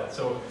bit about that.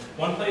 So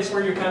one place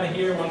where you're kind of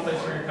here, one place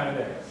where you're kind of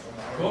there.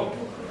 Cool?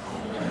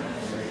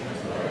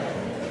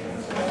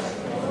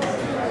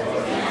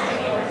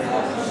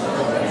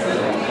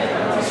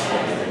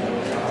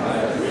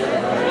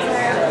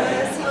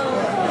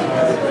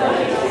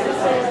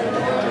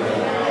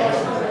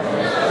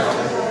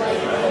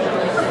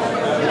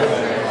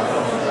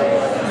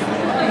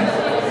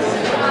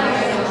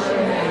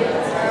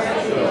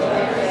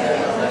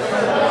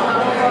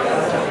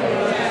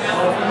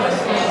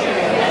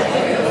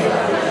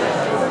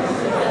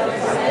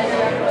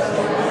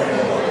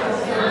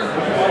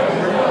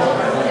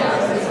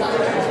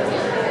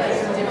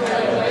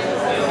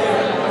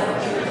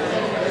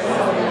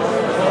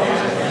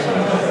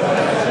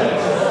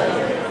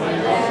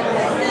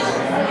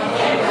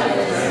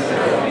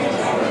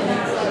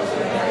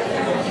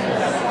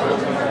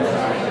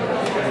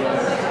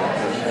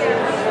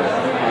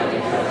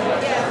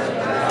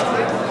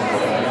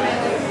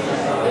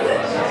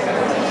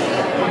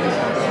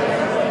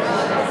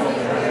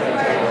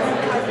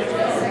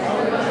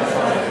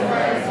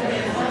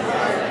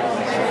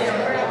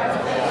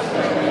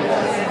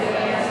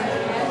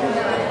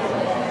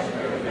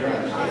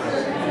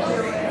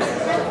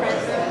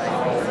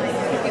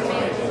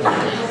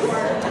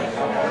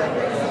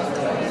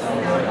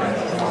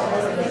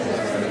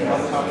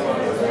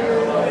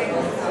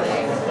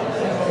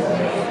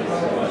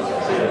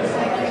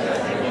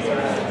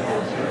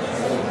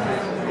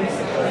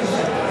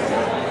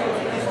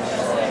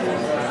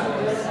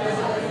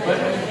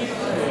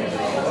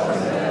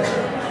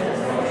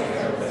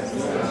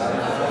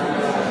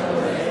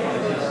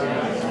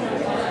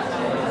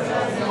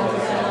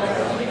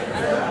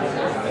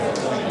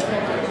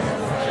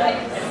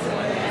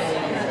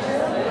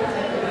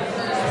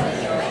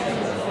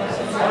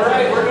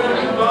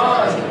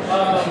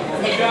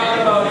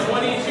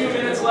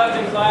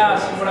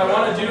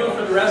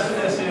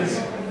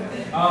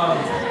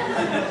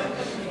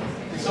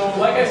 So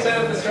like I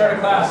said at the start of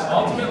class,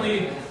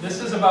 ultimately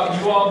this is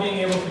about you all being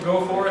able to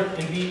go forth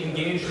and be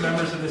engaged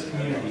members of this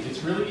community.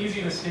 It's really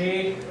easy to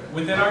stay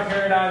within our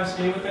paradigm,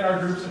 stay within our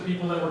groups of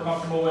people that we're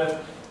comfortable with,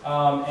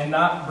 and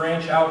not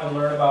branch out and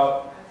learn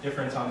about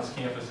difference on this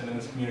campus and in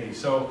this community.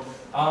 So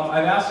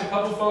I've asked a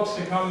couple folks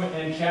to come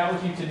and chat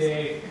with you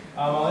today.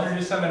 I'll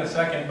introduce them in a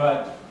second,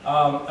 but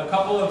a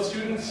couple of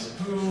students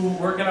who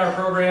work in our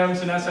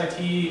programs in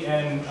SIT,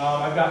 and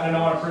I've gotten to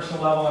know on a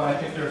personal level, and I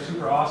think they're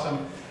super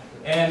awesome.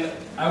 And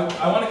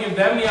I want to give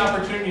them the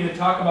opportunity to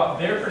talk about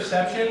their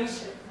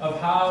perceptions of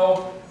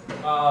how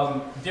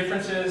cultural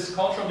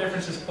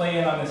differences play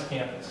in on this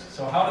campus.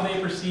 So how do they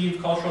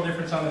perceive cultural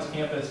difference on this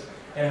campus?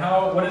 And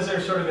what is their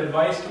sort of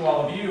advice to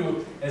all of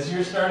you as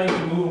you're starting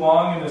to move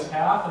along in this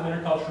path of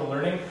intercultural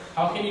learning?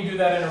 How can you do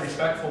that in a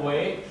respectful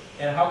way?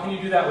 And how can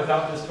you do that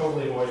without just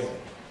totally avoiding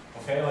it?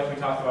 Okay, like we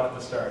talked about at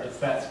the start. It's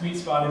that sweet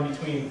spot in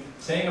between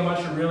saying a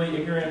bunch of really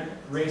ignorant,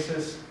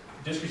 racist,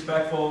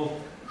 disrespectful,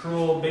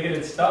 cruel,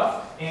 bigoted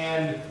stuff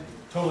and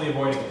totally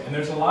avoiding it. And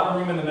there's a lot of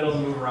room in the middle to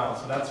move around.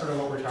 So that's sort of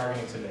what we're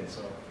targeting today.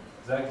 So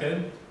is that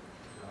good?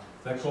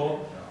 Is that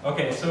cool?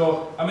 Okay,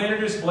 so I'm going to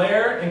introduce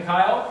Blair and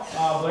Kyle.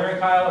 Blair and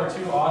Kyle are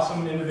two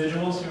awesome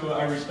individuals who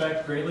I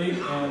respect greatly,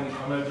 and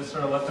I'm going to just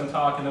sort of let them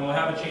talk, and then we'll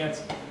have a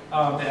chance to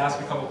ask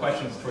a couple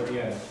questions toward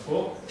the end.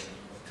 Cool?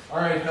 All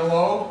right,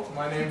 hello.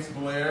 My name's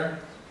Blair.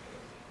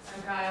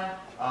 I'm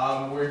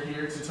Kyle. We're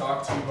here to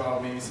talk to you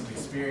about maybe some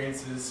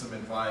experiences, some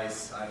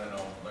advice, I don't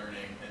know,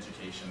 learning,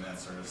 education, that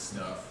sort of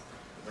stuff.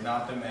 We're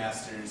not the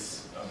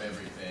masters of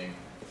everything.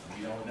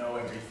 We don't know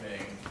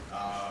everything.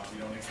 We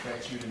don't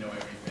expect you to know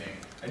everything.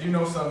 I do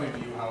know some of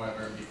you,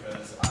 however,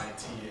 because I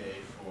TA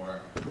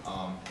for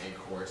a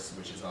course,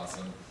 which is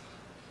awesome.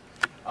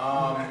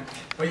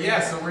 But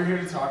yeah, so we're here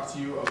to talk to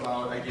you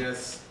about, I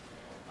guess,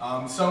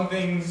 some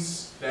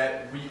things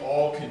that we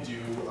all could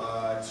do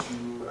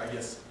to, I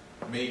guess,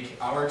 make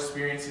our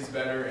experiences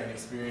better and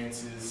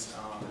experiences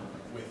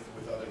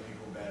with other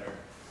people better.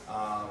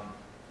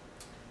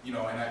 You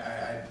know,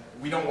 and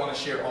we don't want to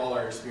share all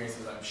our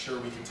experiences. I'm sure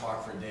we could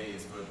talk for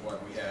days, but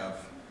what we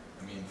have,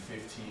 I mean,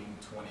 15,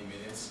 20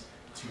 minutes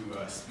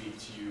to speak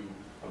to you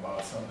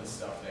about some of the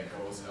stuff that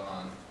goes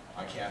on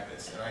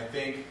campus. And I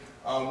think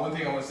one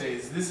thing I want to say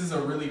is this is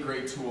a really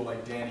great tool,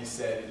 like Danny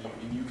said,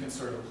 and you can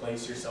sort of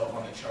place yourself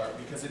on the chart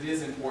because it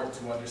is important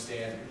to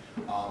understand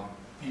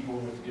people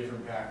with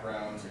different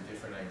backgrounds or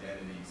different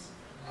identities.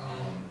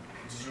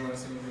 Did you want to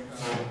say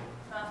anything?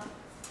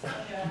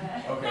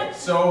 Okay,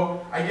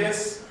 so I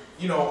guess,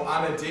 you know,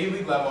 on a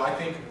daily level, I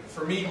think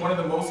for me, one of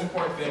the most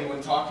important things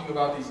when talking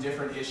about these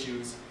different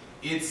issues,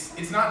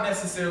 it's not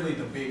necessarily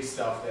the big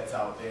stuff that's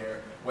out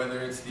there, whether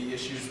it's the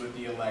issues with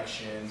the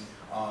election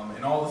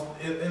and all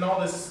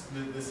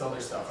this other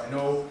stuff. I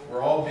know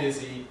we're all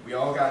busy. We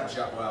all got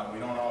jobs. Well, we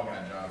don't all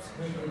got jobs.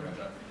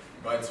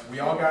 But we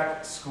all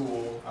got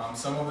school.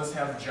 Some of us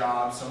have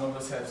jobs. Some of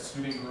us have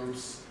student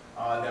groups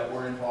that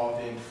we're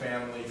involved in,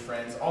 family,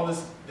 friends, all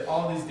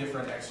these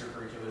different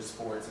extracurricular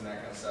sports and that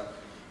kind of stuff.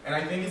 And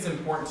I think it's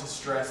important to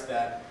stress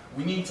that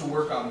we need to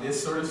work on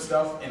this sort of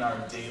stuff in our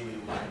daily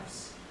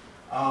lives.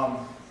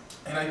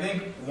 And I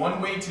think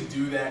one way to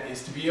do that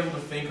is to be able to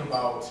think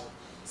about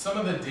some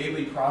of the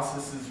daily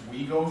processes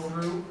we go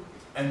through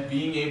and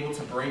being able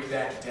to break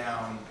that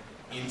down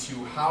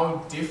into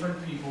how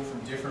different people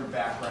from different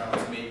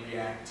backgrounds may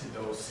react to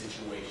those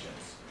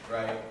situations,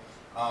 right?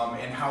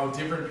 And how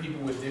different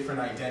people with different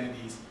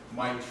identities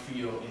might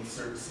feel in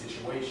certain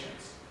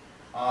situations.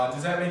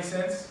 Does that make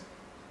sense?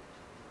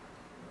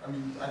 I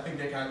mean, I think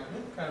that kind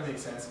of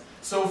makes sense.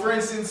 So, for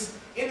instance,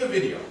 in the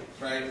video,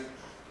 right,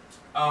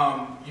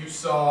 you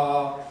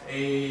saw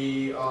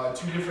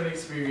two different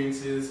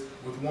experiences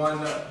with one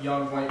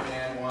young white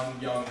man,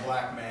 one young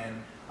black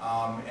man,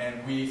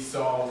 and we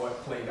saw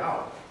what played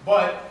out.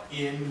 But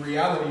in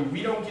reality,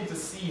 we don't get to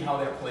see how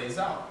that plays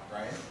out,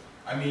 right?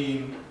 I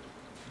mean,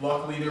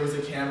 luckily there was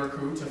a camera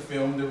crew to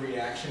film the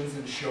reactions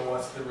and show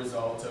us the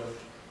result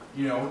of,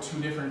 you know,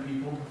 two different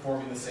people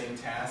performing the same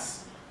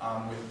tasks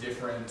with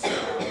different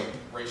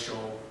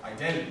racial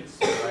identities,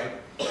 right?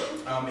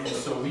 And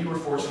so we were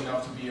fortunate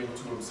enough to be able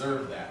to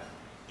observe that.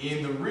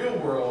 In the real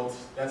world,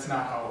 that's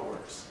not how it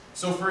works.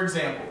 So for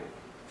example,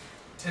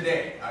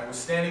 today I was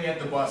standing at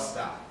the bus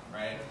stop,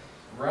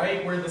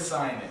 right where the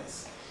sign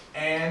is.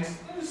 And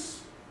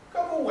there's a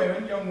couple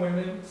women, young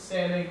women,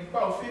 standing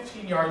about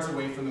 15 yards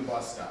away from the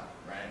bus stop,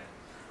 right?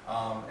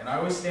 And I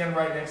always stand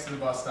right next to the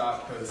bus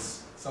stop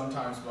because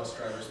sometimes bus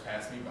drivers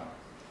pass me by.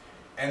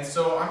 And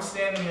so I'm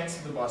standing next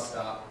to the bus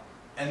stop,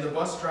 and the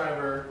bus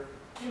driver,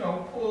 you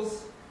know,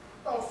 pulls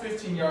about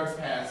 15 yards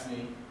past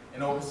me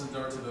and opens the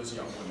door to those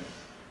young women.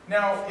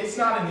 Now, it's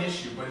not an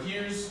issue, but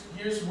here's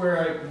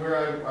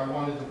where I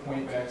wanted to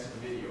point back to the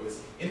video.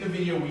 Is in the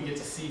video we get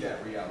to see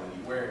that reality,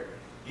 where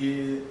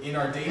in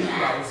our daily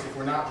lives, if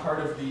we're not part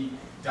of the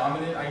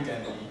dominant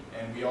identity,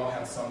 and we all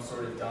have some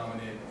sort of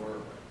dominant or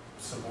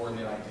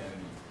subordinate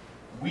identity,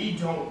 we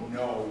don't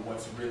know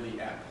what's really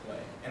at play.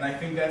 And I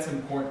think that's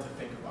important to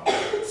think about.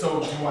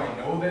 So do I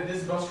know that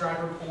this bus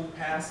driver pulled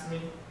past me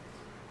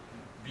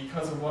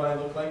because of what I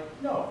look like?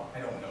 No, I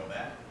don't know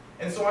that.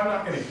 And so I'm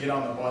not going to get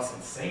on the bus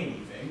and say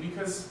anything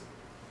because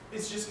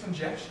it's just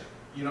conjecture.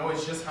 You know,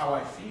 it's just how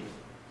I feel.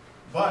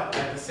 But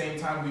at the same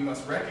time, we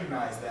must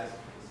recognize that,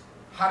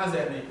 how does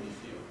that make me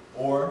feel?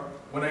 Or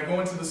when I go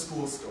into the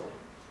school store,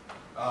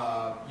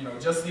 You know,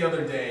 just the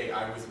other day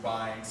I was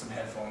buying some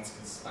headphones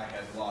because I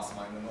had lost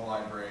mine in the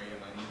library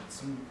and I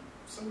needed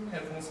some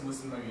headphones to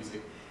listen to my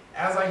music.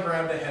 As I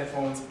grab the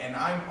headphones and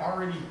I'm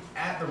already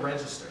at the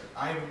register,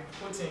 I'm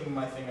putting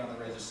my thing on the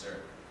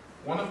register,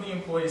 one of the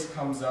employees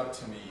comes up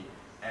to me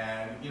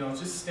and, you know,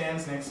 just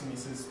stands next to me and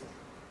says,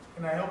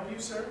 "Can I help you,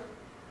 sir?"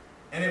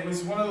 And it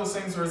was one of those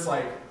things where it's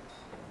like,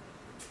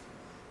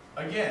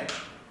 again,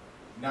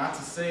 not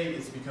to say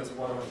it's because of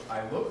what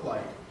I look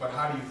like, but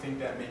how do you think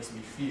that makes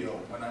me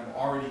feel when I'm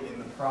already in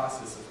the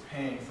process of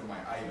paying for my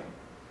item?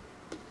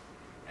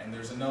 And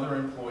there's another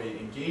employee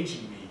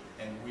engaging me,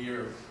 and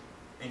we're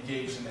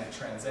engaged in that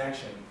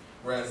transaction,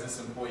 whereas this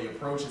employee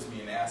approaches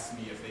me and asks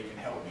me if they can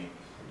help me.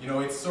 You know,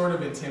 it's sort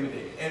of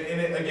intimidating.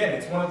 And again,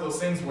 it's one of those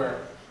things where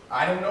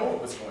I don't know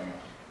what was going on.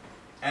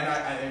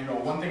 And you know,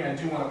 one thing I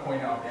do want to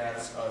point out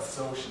as a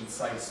social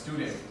psych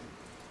student,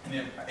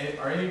 and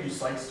are any of you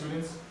psych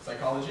students,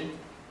 psychology?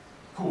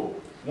 Cool.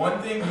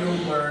 One thing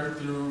you'll learn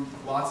through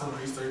lots of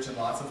research and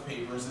lots of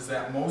papers is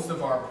that most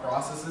of our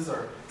processes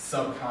are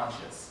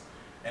subconscious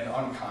and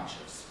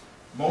unconscious.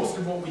 Most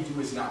of what we do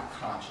is not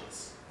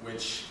conscious,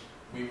 which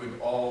we would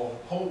all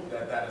hope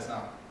that that is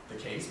not the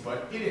case,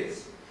 but it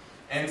is.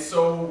 And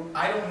so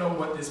I don't know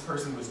what this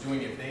person was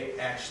doing, if they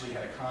actually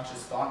had a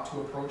conscious thought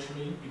to approach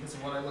me because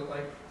of what I look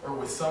like, or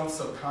was some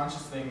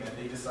subconscious thing that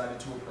they decided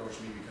to approach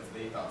me because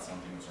they thought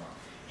something was wrong.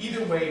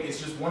 Either way, it's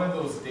just one of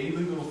those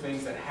daily little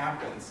things that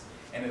happens,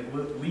 and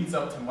it leads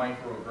up to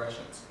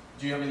microaggressions.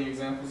 Do you have any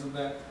examples of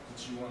that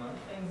you want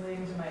to? Things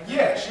leading to microaggressions?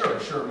 Yeah,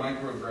 sure.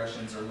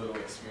 Microaggressions or little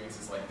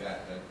experiences like that.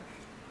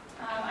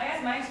 I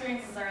guess my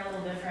experiences are a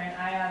little different.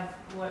 I have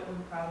what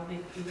would probably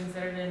be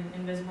considered an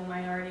invisible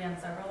minority on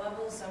several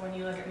levels. So when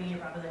you look at me, you're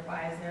probably like,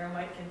 why is there a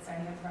white kid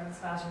standing at the front of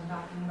this classroom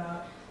talking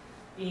about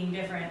being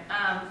different?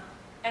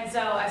 And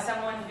so as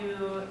someone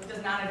who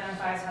does not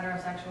identify as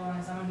heterosexual and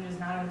as someone who does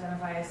not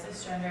identify as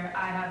cisgender,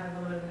 I have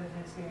a little bit of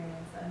an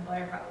experience than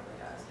Blair probably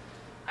does.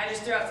 I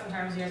just threw out some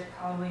terms you guys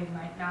probably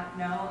might not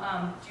know.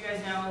 Do you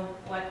guys know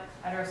what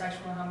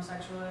heterosexual and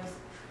homosexual is?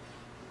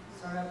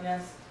 Sort of,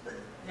 yes?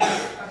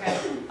 Yes?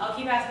 Okay. I'll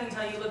keep asking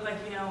until you look like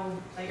you know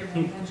that you're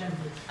paying attention.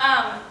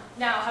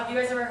 Now, have you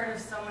guys ever heard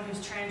of someone who's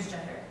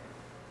transgender?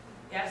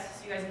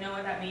 Yes? So you guys know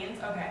what that means?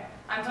 Okay.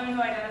 I'm someone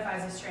who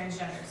identifies as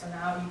transgender. So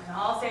now you can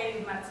all say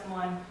you've met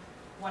someone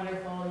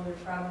wonderful. You're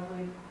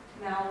probably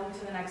now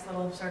to the next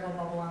little circle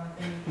bubble on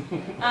the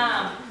thing.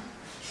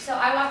 So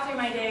I walk through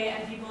my day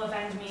and people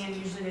offend me and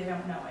usually they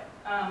don't know it.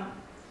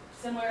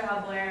 Similar to how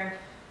Blair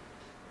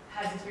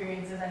has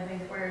experiences, I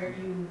think, where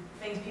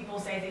people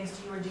say things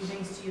to you or do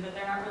things to you that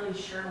they're not really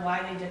sure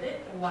why they did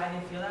it or why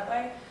they feel that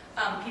way.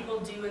 People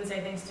do and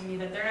say things to me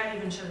that they're not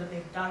even sure that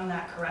they've done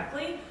that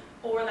correctly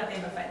or that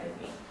they've offended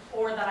me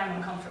or that I'm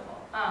uncomfortable.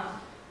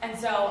 And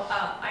so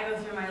I go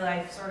through my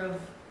life sort of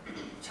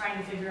trying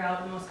to figure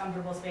out the most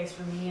comfortable space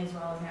for me as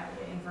well as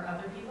navigating for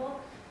other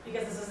people,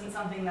 because this isn't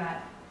something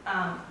that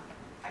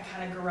I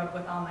kind of grew up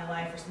with all my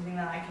life or something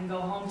that I can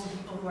go home to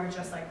people who are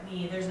just like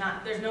me. There's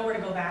nowhere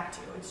to go back to.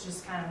 It's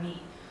just kind of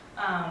me.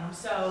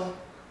 So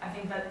I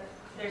think that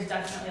there's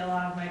definitely a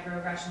lot of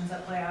microaggressions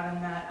that play out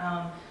in that.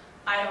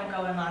 I don't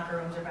go in locker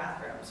rooms or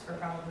bathrooms for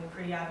probably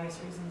pretty obvious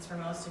reasons for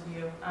most of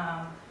you.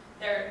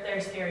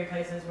 There's scary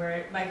places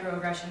where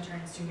microaggression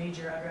turns to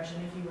major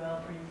aggression, if you will,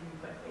 pretty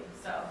quickly.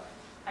 So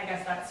I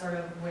guess that's sort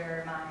of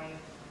where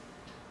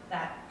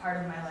that part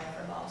of my life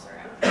revolves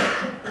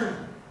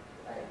around.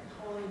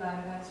 Totally bad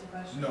if I asked your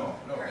question. No,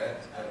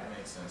 that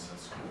makes sense.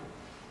 That's cool.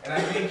 And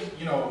I think,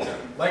 you know,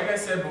 like I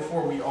said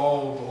before, we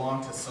all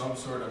belong to some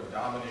sort of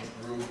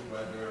dominant group,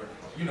 whether,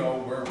 you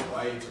know, we're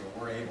white or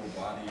we're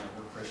able-bodied or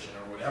we're Christian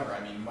or whatever. I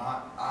mean,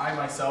 I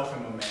myself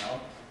am a male.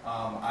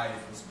 I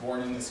was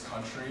born in this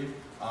country.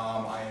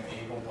 I am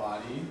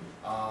able-bodied.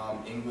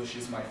 English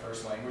is my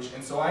first language.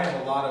 And so I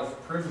have a lot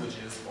of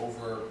privileges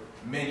over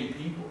many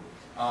people.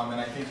 And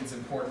I think it's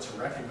important to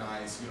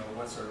recognize, you know,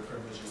 what sort of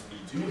privileges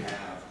we do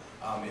have.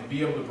 And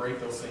be able to break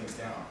those things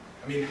down.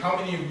 I mean, how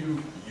many of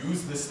you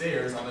use the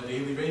stairs on a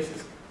daily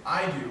basis?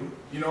 I do.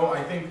 You know,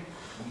 I think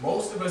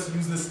most of us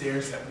use the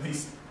stairs at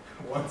least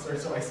once or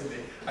twice a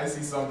day. I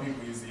see some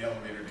people use the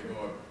elevator to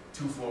go up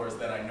 2 floors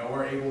that I know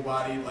are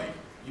able-bodied, like,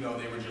 you know,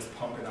 they were just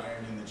pumping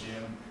iron in the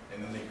gym,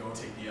 and then they go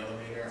take the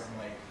elevator. I'm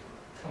like,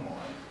 come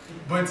on.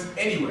 But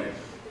anyway,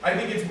 I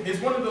think it's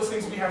one of those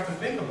things we have to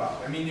think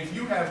about. I mean, if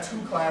you have 2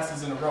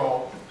 classes in a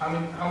row, how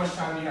much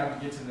time do you have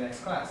to get to the next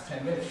class?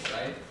 10 minutes,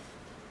 right?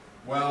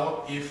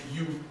 Well, if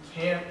you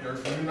can't, or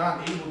if you're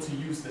not able to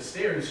use the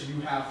stairs,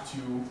 you have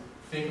to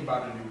think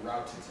about a new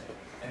route to take.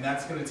 And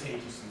that's going to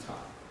take you some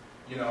time.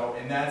 You know,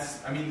 and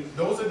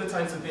those are the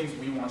types of things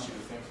we want you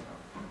to think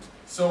about.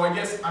 So I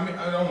guess, I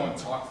don't want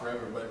to talk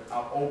forever, but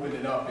I'll open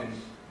it up. And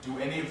do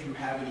any of you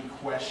have any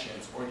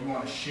questions, or do you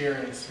want to share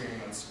an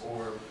experience,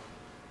 or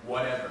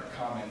whatever,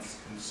 comments,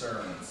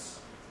 concerns?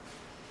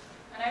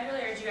 And I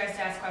really urge you guys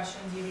to ask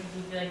questions even if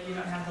you feel like you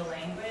don't have the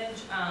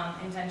language.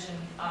 Intention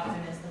often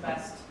is the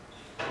best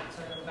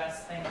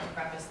thing to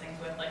preface things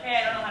with, like, hey,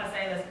 I don't know how to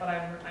say this, but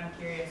I'm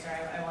curious, or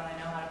I want to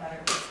know how to better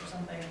this or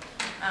something.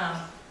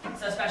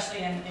 So especially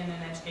in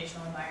an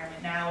educational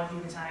environment, now would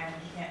be the time when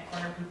you can't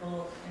corner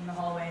people in the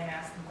hallway and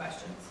ask them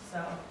questions.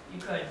 So you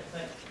could,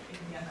 but it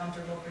can be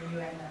uncomfortable for you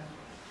and them.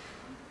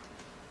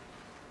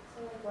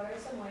 So like, what are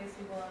some ways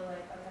people are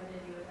like offended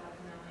you without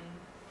knowing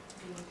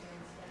being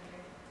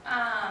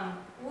transgender?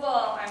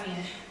 Well, I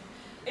mean,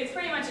 it's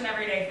pretty much an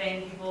everyday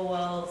thing. People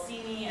will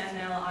see me and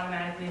they'll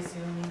automatically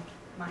assume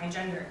my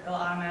gender. They'll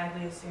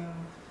automatically assume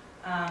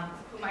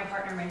who my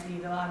partner might be.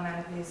 They'll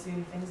automatically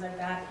assume things like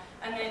that.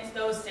 And it's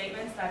those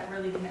statements that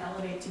really can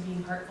elevate to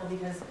being hurtful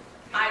because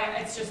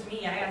it's just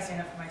me. I gotta stand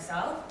up for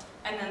myself.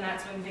 And then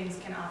that's when things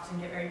can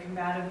often get very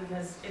combative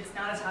because it's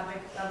not a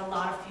topic that a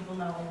lot of people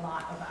know a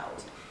lot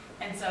about.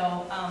 And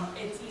so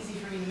it's easy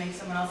for me to make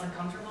someone else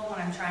uncomfortable when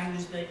I'm trying to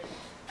just be like,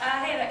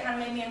 hey, that kind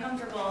of made me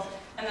uncomfortable.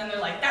 And then they're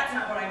like, that's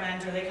not what I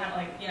meant. Or they kind of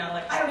like, you know,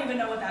 like, I don't even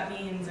know what that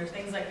means or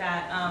things like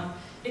that.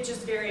 It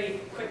just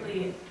very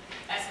quickly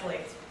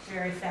escalates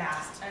very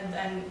fast.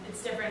 And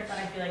it's different, but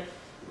I feel like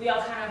we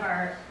all kind of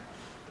are,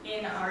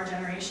 in our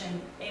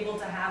generation, able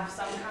to have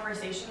some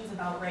conversations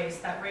about race,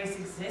 that race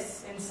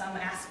exists in some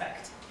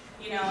aspect.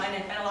 You know,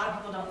 and a lot of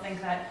people don't think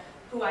that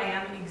who I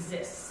am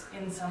exists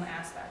in some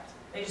aspect.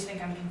 They just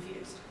think I'm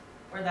confused,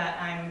 or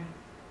that I'm,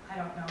 I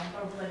don't know,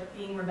 or like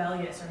being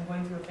rebellious or I'm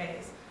going through a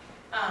phase.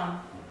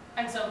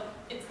 And so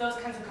it's those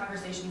kinds of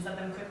conversations that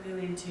then quickly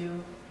lead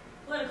to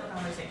political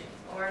conversations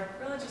or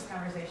religious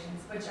conversations,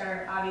 which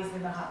are obviously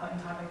the hot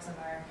button topics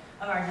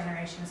of our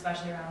generation,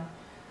 especially around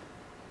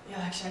the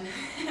election.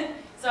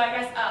 So I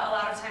guess a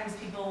lot of times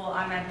people will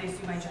automatically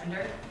assume my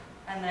gender,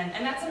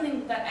 and that's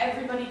something that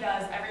everybody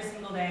does every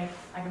single day.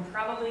 I can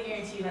probably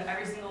guarantee you that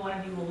every single one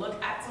of you will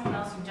look at someone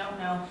else you don't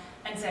know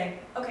and say,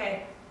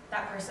 okay,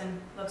 that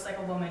person looks like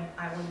a woman,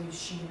 I will use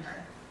she and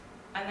her.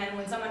 And then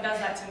when someone does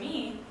that to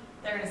me,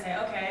 they're going to say,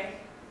 okay,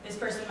 this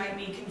person might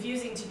be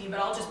confusing to me, but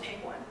I'll just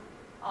pick one.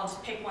 I'll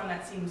just pick one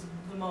that seems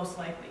the most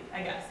likely,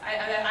 I guess.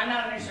 I'm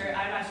not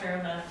sure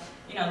of the,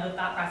 you know, the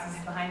thought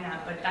processes behind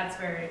that, but that's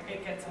where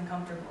it gets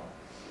uncomfortable.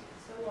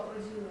 So what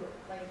would you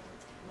like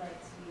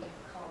to be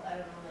called? I don't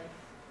know, like.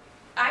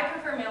 I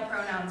prefer male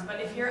pronouns, but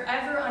if you're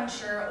ever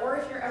unsure, or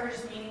if you're ever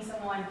just meeting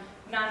someone,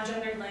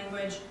 non-gendered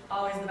language,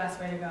 always the best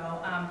way to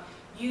go.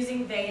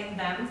 Using they and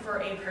them for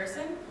a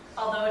person,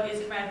 although it is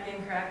grammatically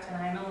incorrect, and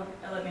I'm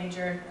a lit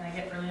major, and I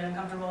get really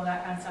uncomfortable with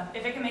that kind of stuff.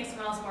 If it can make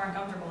someone else more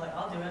uncomfortable, like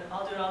I'll do it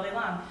all day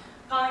long.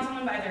 Calling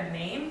someone by their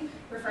name,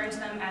 referring to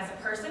them as a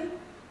person,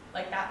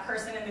 like that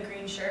person in the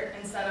green shirt,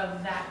 instead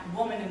of that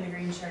woman in the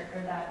green shirt,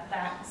 or that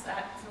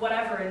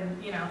whatever,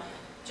 and you know,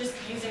 just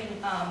using,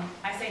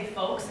 I say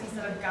folks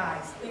instead of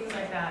guys, things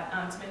like that,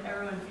 to make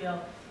everyone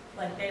feel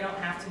like they don't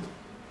have to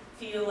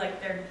feel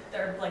like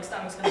their like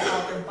stomach's gonna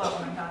fall out their butt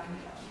when I'm talking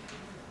to them.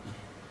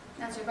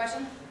 Answer your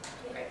question?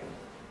 Great.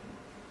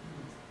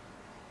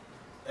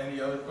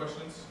 Any other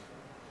questions?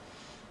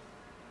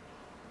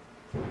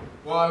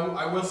 Well,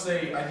 I will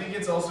say, I think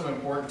it's also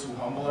important to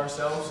humble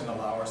ourselves and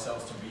allow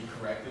ourselves to be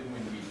corrected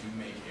when we do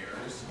make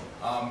errors.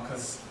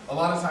 Because a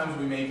lot of times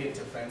we may get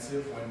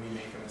defensive when we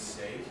make a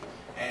mistake.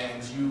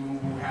 And you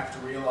have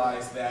to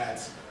realize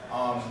that,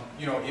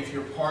 you know, if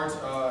you're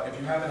if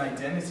you have an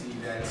identity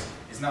that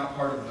is not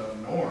part of the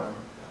norm,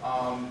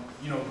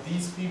 you know,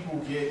 these people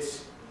get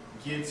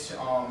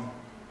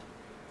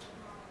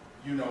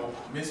you know,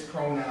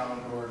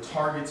 mispronounced or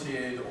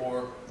targeted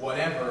or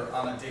whatever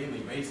on a daily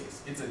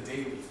basis. It's a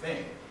daily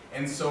thing.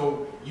 And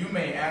so you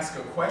may ask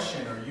a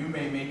question or you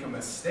may make a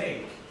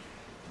mistake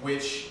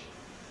which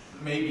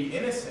may be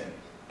innocent,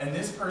 and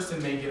this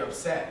person may get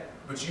upset,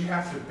 but you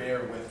have to bear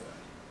with them.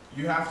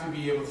 You have to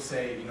be able to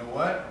say, you know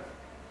what,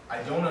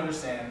 I don't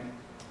understand,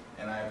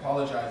 and I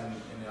apologize,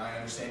 and I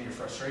understand your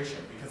frustration.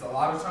 Because a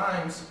lot of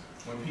times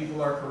when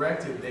people are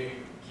corrected, they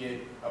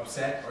get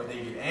upset or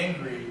they get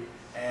angry,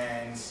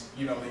 and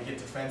you know, they get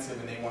defensive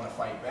and they want to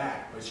fight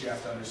back. But you have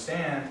to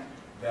understand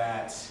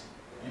that,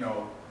 you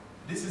know,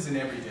 this is an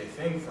everyday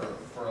thing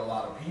for a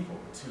lot of people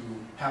to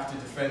have to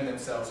defend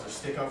themselves or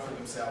stick up for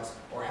themselves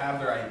or have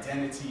their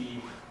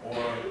identity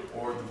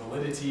or the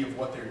validity of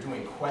what they're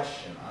doing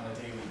questioned on a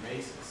daily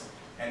basis.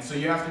 And so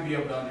you have to be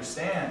able to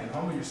understand and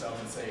humble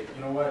yourself and say,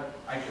 you know what,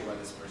 I get why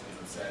this person's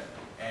upset.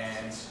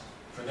 And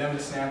for them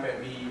to snap at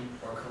me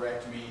or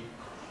correct me,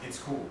 it's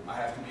cool. I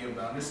have to be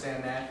able to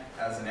understand that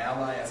as an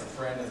ally, as a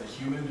friend, as a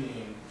human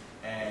being,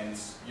 and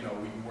you know,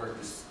 we can work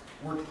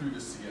through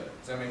this together.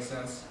 Does that make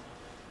sense?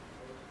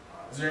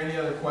 Is there any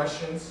other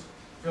questions?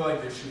 I feel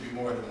like there should be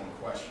more than one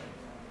question.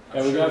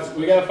 Yeah,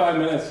 we got 5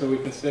 minutes, so we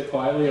can sit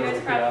quietly, You or we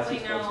guys can ask probably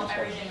these know questions.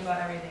 everything about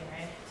everything,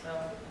 right? So,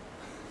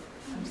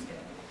 I'm just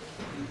kidding.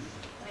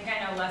 I think I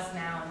know less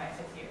now in my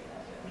 5th year than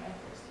I did in my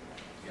 1st year.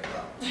 Yeah,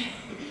 probably.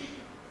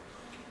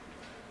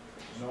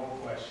 No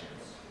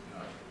questions.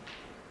 None.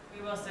 We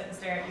will sit and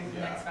stare at you for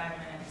the next 5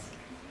 minutes.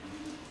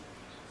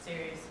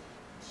 Serious.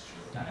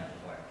 Done it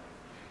before.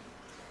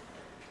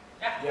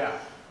 Yeah. Yeah.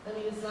 I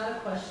mean, it's not a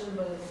question,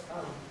 but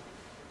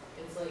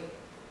it's like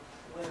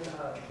when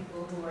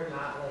people who are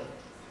not like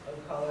of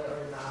color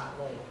or not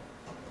like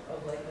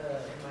of like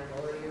a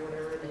minority or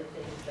whatever, they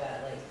think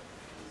that like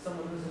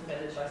someone who's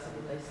offended by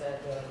something they said,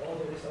 they're like, oh,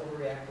 they're they're just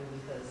overreacting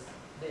because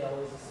they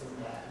always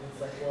assume that. And it's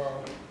like,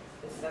 well,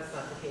 that's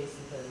not the case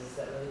because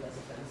that really does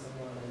offend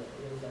someone and it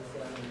really does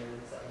get on their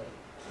nerves that like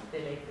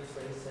they make this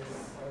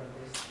racist or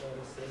this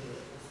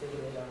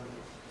bigoted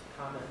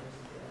comment or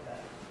something like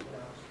that, you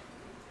know?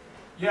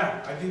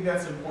 Yeah, I think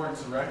that's important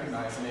to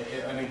recognize,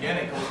 and again,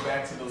 it goes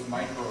back to those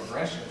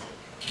microaggressions.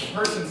 The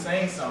person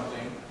saying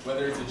something,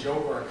 whether it's a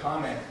joke or a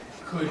comment,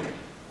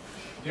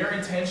 their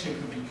intention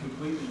could be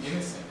completely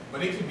innocent,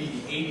 but it could be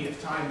the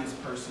 80th time this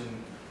person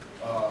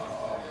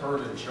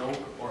heard a joke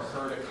or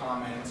heard a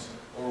comment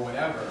or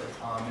whatever,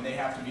 and they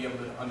have to be able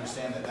to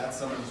understand that that's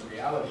someone's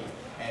reality,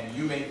 and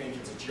you may think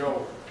it's a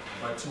joke,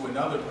 but to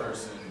another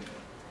person,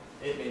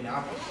 it may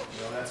not be.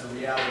 You know, that's a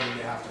reality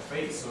they have to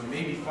face. So it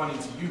may be funny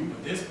to you,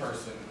 but this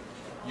person,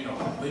 you know,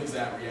 lives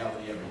that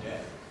reality every day.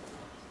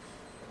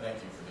 Thank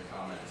you for the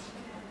comments.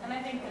 And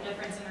I think the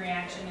difference in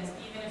reaction is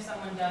even if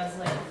someone does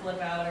like flip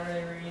out or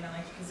whatever, you know,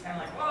 like just kind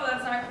of like, whoa,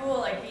 that's not cool.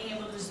 Like being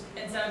able to just,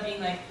 instead of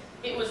being like,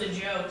 it was a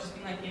joke, just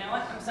being like, you know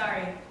what, I'm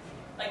sorry.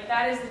 Like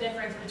that is the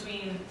difference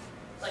between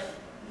like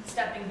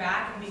stepping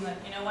back and being like,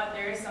 you know what,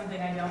 there is something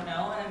I don't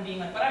know, and then being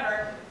like,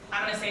 whatever,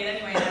 I'm going to say it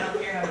anyway and I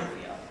don't care how you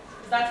feel.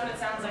 Because that's what it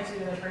sounds like to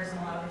the other person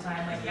a lot of the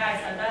time. Like, yeah, I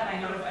said that and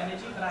I know it offended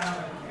you, but I don't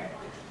really care.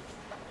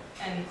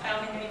 And I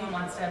don't think anyone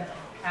wants to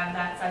have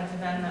that said to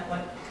them that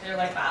what they're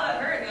like, wow,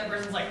 that hurt, and the other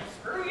person's like,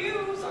 screw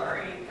you,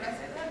 sorry. Can I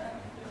say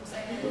that? I'm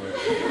saying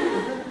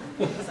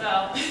it.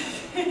 So,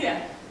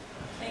 yeah,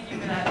 thank you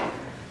for that.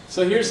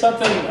 So here's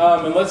something,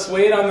 and let's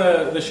wait on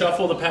the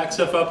shuffle to pack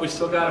stuff up. We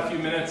still got a few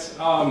minutes.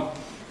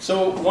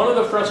 So one of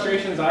the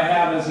frustrations I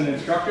have as an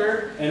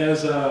instructor and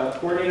as a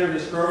coordinator of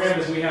this program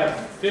is we have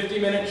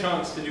 50-minute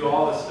chunks to do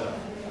all this stuff.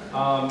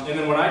 And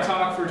then when I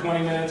talk for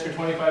 20 minutes or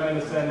 25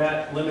 minutes, then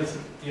that limits,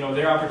 you know,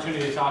 their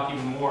opportunity to talk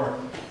even more.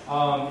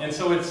 And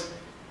so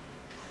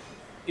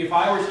if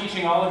I were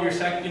teaching all of your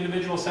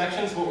individual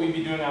sections, what we'd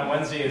be doing on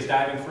Wednesday is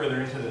diving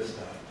further into this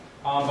stuff.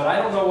 But I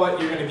don't know what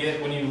you're going to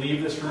get when you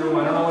leave this room.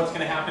 I don't know what's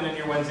going to happen in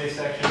your Wednesday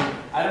section.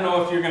 I don't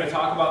know if you're going to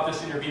talk about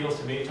this in your Beatles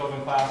to Beethoven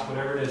class,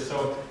 whatever it is.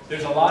 So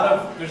there's a lot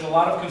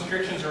of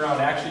constrictions around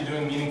actually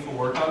doing meaningful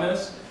work on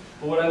this.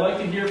 But what I'd like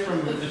to hear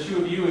from the two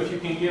of you, if you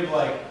can give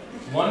like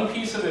one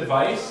piece of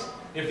advice.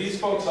 If these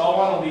folks all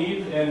want to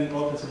leave, and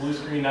well, it's a blue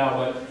screen now,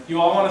 but you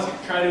all want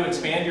to try to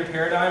expand your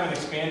paradigm and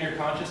expand your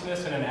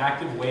consciousness in an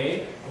active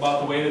way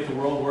about the way that the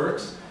world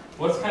works,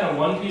 what's kind of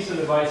one piece of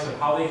advice of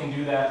how they can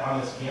do that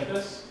on this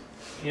campus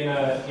in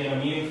a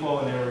meaningful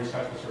and in a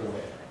respectful sort of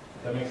way?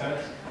 Does that make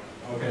sense?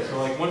 Okay, so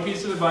like one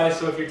piece of advice,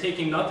 so if you're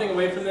taking nothing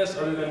away from this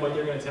other than what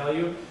they're going to tell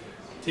you,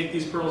 take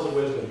these pearls of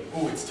wisdom.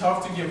 Oh, it's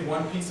tough to give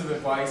one piece of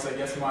advice. I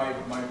guess my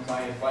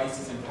advice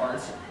is in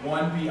parts.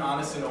 One, be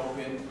honest and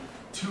open.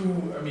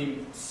 Two, I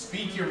mean,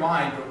 speak your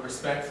mind, but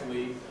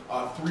respectfully.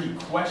 Three,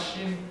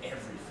 question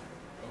everything.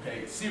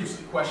 Okay,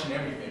 seriously, question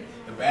everything.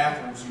 The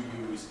bathrooms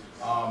you use,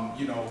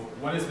 you know,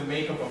 what is the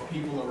makeup of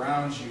people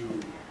around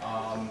you,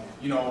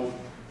 you know,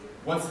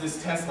 what's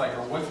this test like,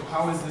 or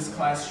how is this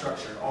class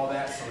structured, all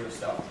that sort of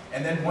stuff.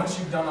 And then once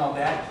you've done all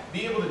that,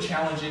 be able to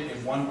challenge it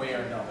in one way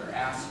or another.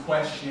 Ask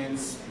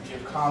questions,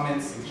 give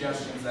comments,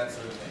 suggestions, that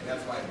sort of thing.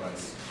 That's my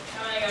advice.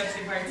 I'm going to go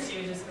two parts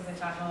too, just because I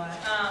talk a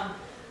lot.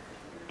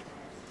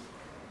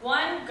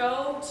 One,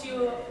 go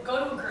to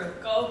a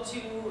group. Go to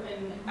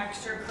an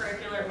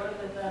extracurricular, what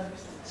is it, the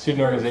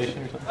student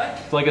organization or something?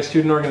 What? It's like a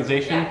student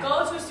organization? Yeah,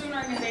 go to a student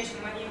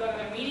organization, whether you go to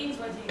their meetings,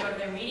 whether you go to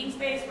their meeting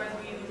space, whether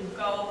you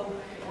go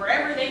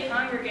wherever they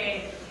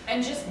congregate,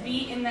 and just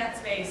be in that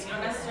space. You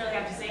don't necessarily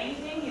have to say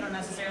anything, you don't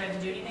necessarily have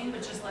to do anything,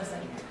 but just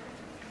listen.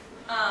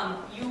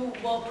 You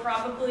will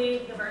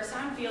probably, the first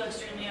time, feel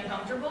extremely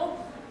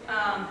uncomfortable,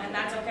 and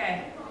that's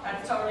okay.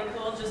 That's totally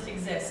cool, just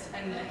exist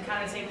and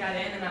kind of take that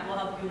in, and that will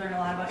help you learn a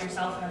lot about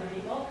yourself and other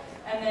people.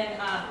 And then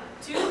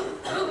two,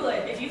 Google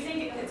it. If you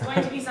think it's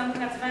going to be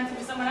something that's offensive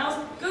to someone else,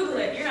 Google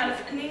it. You're not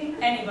offending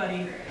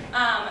anybody.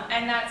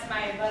 And that's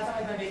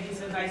always my big piece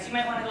of advice. You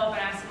might want to go up and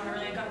ask someone a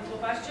really uncomfortable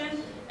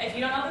question. If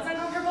you don't know if it's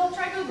uncomfortable,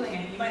 try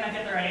Googling it. You might not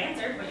get the right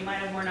answer, but you might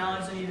have more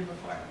knowledge than you did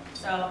before.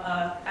 So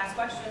ask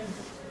questions.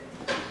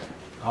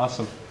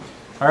 Awesome.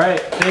 All right,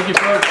 thank you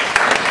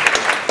folks.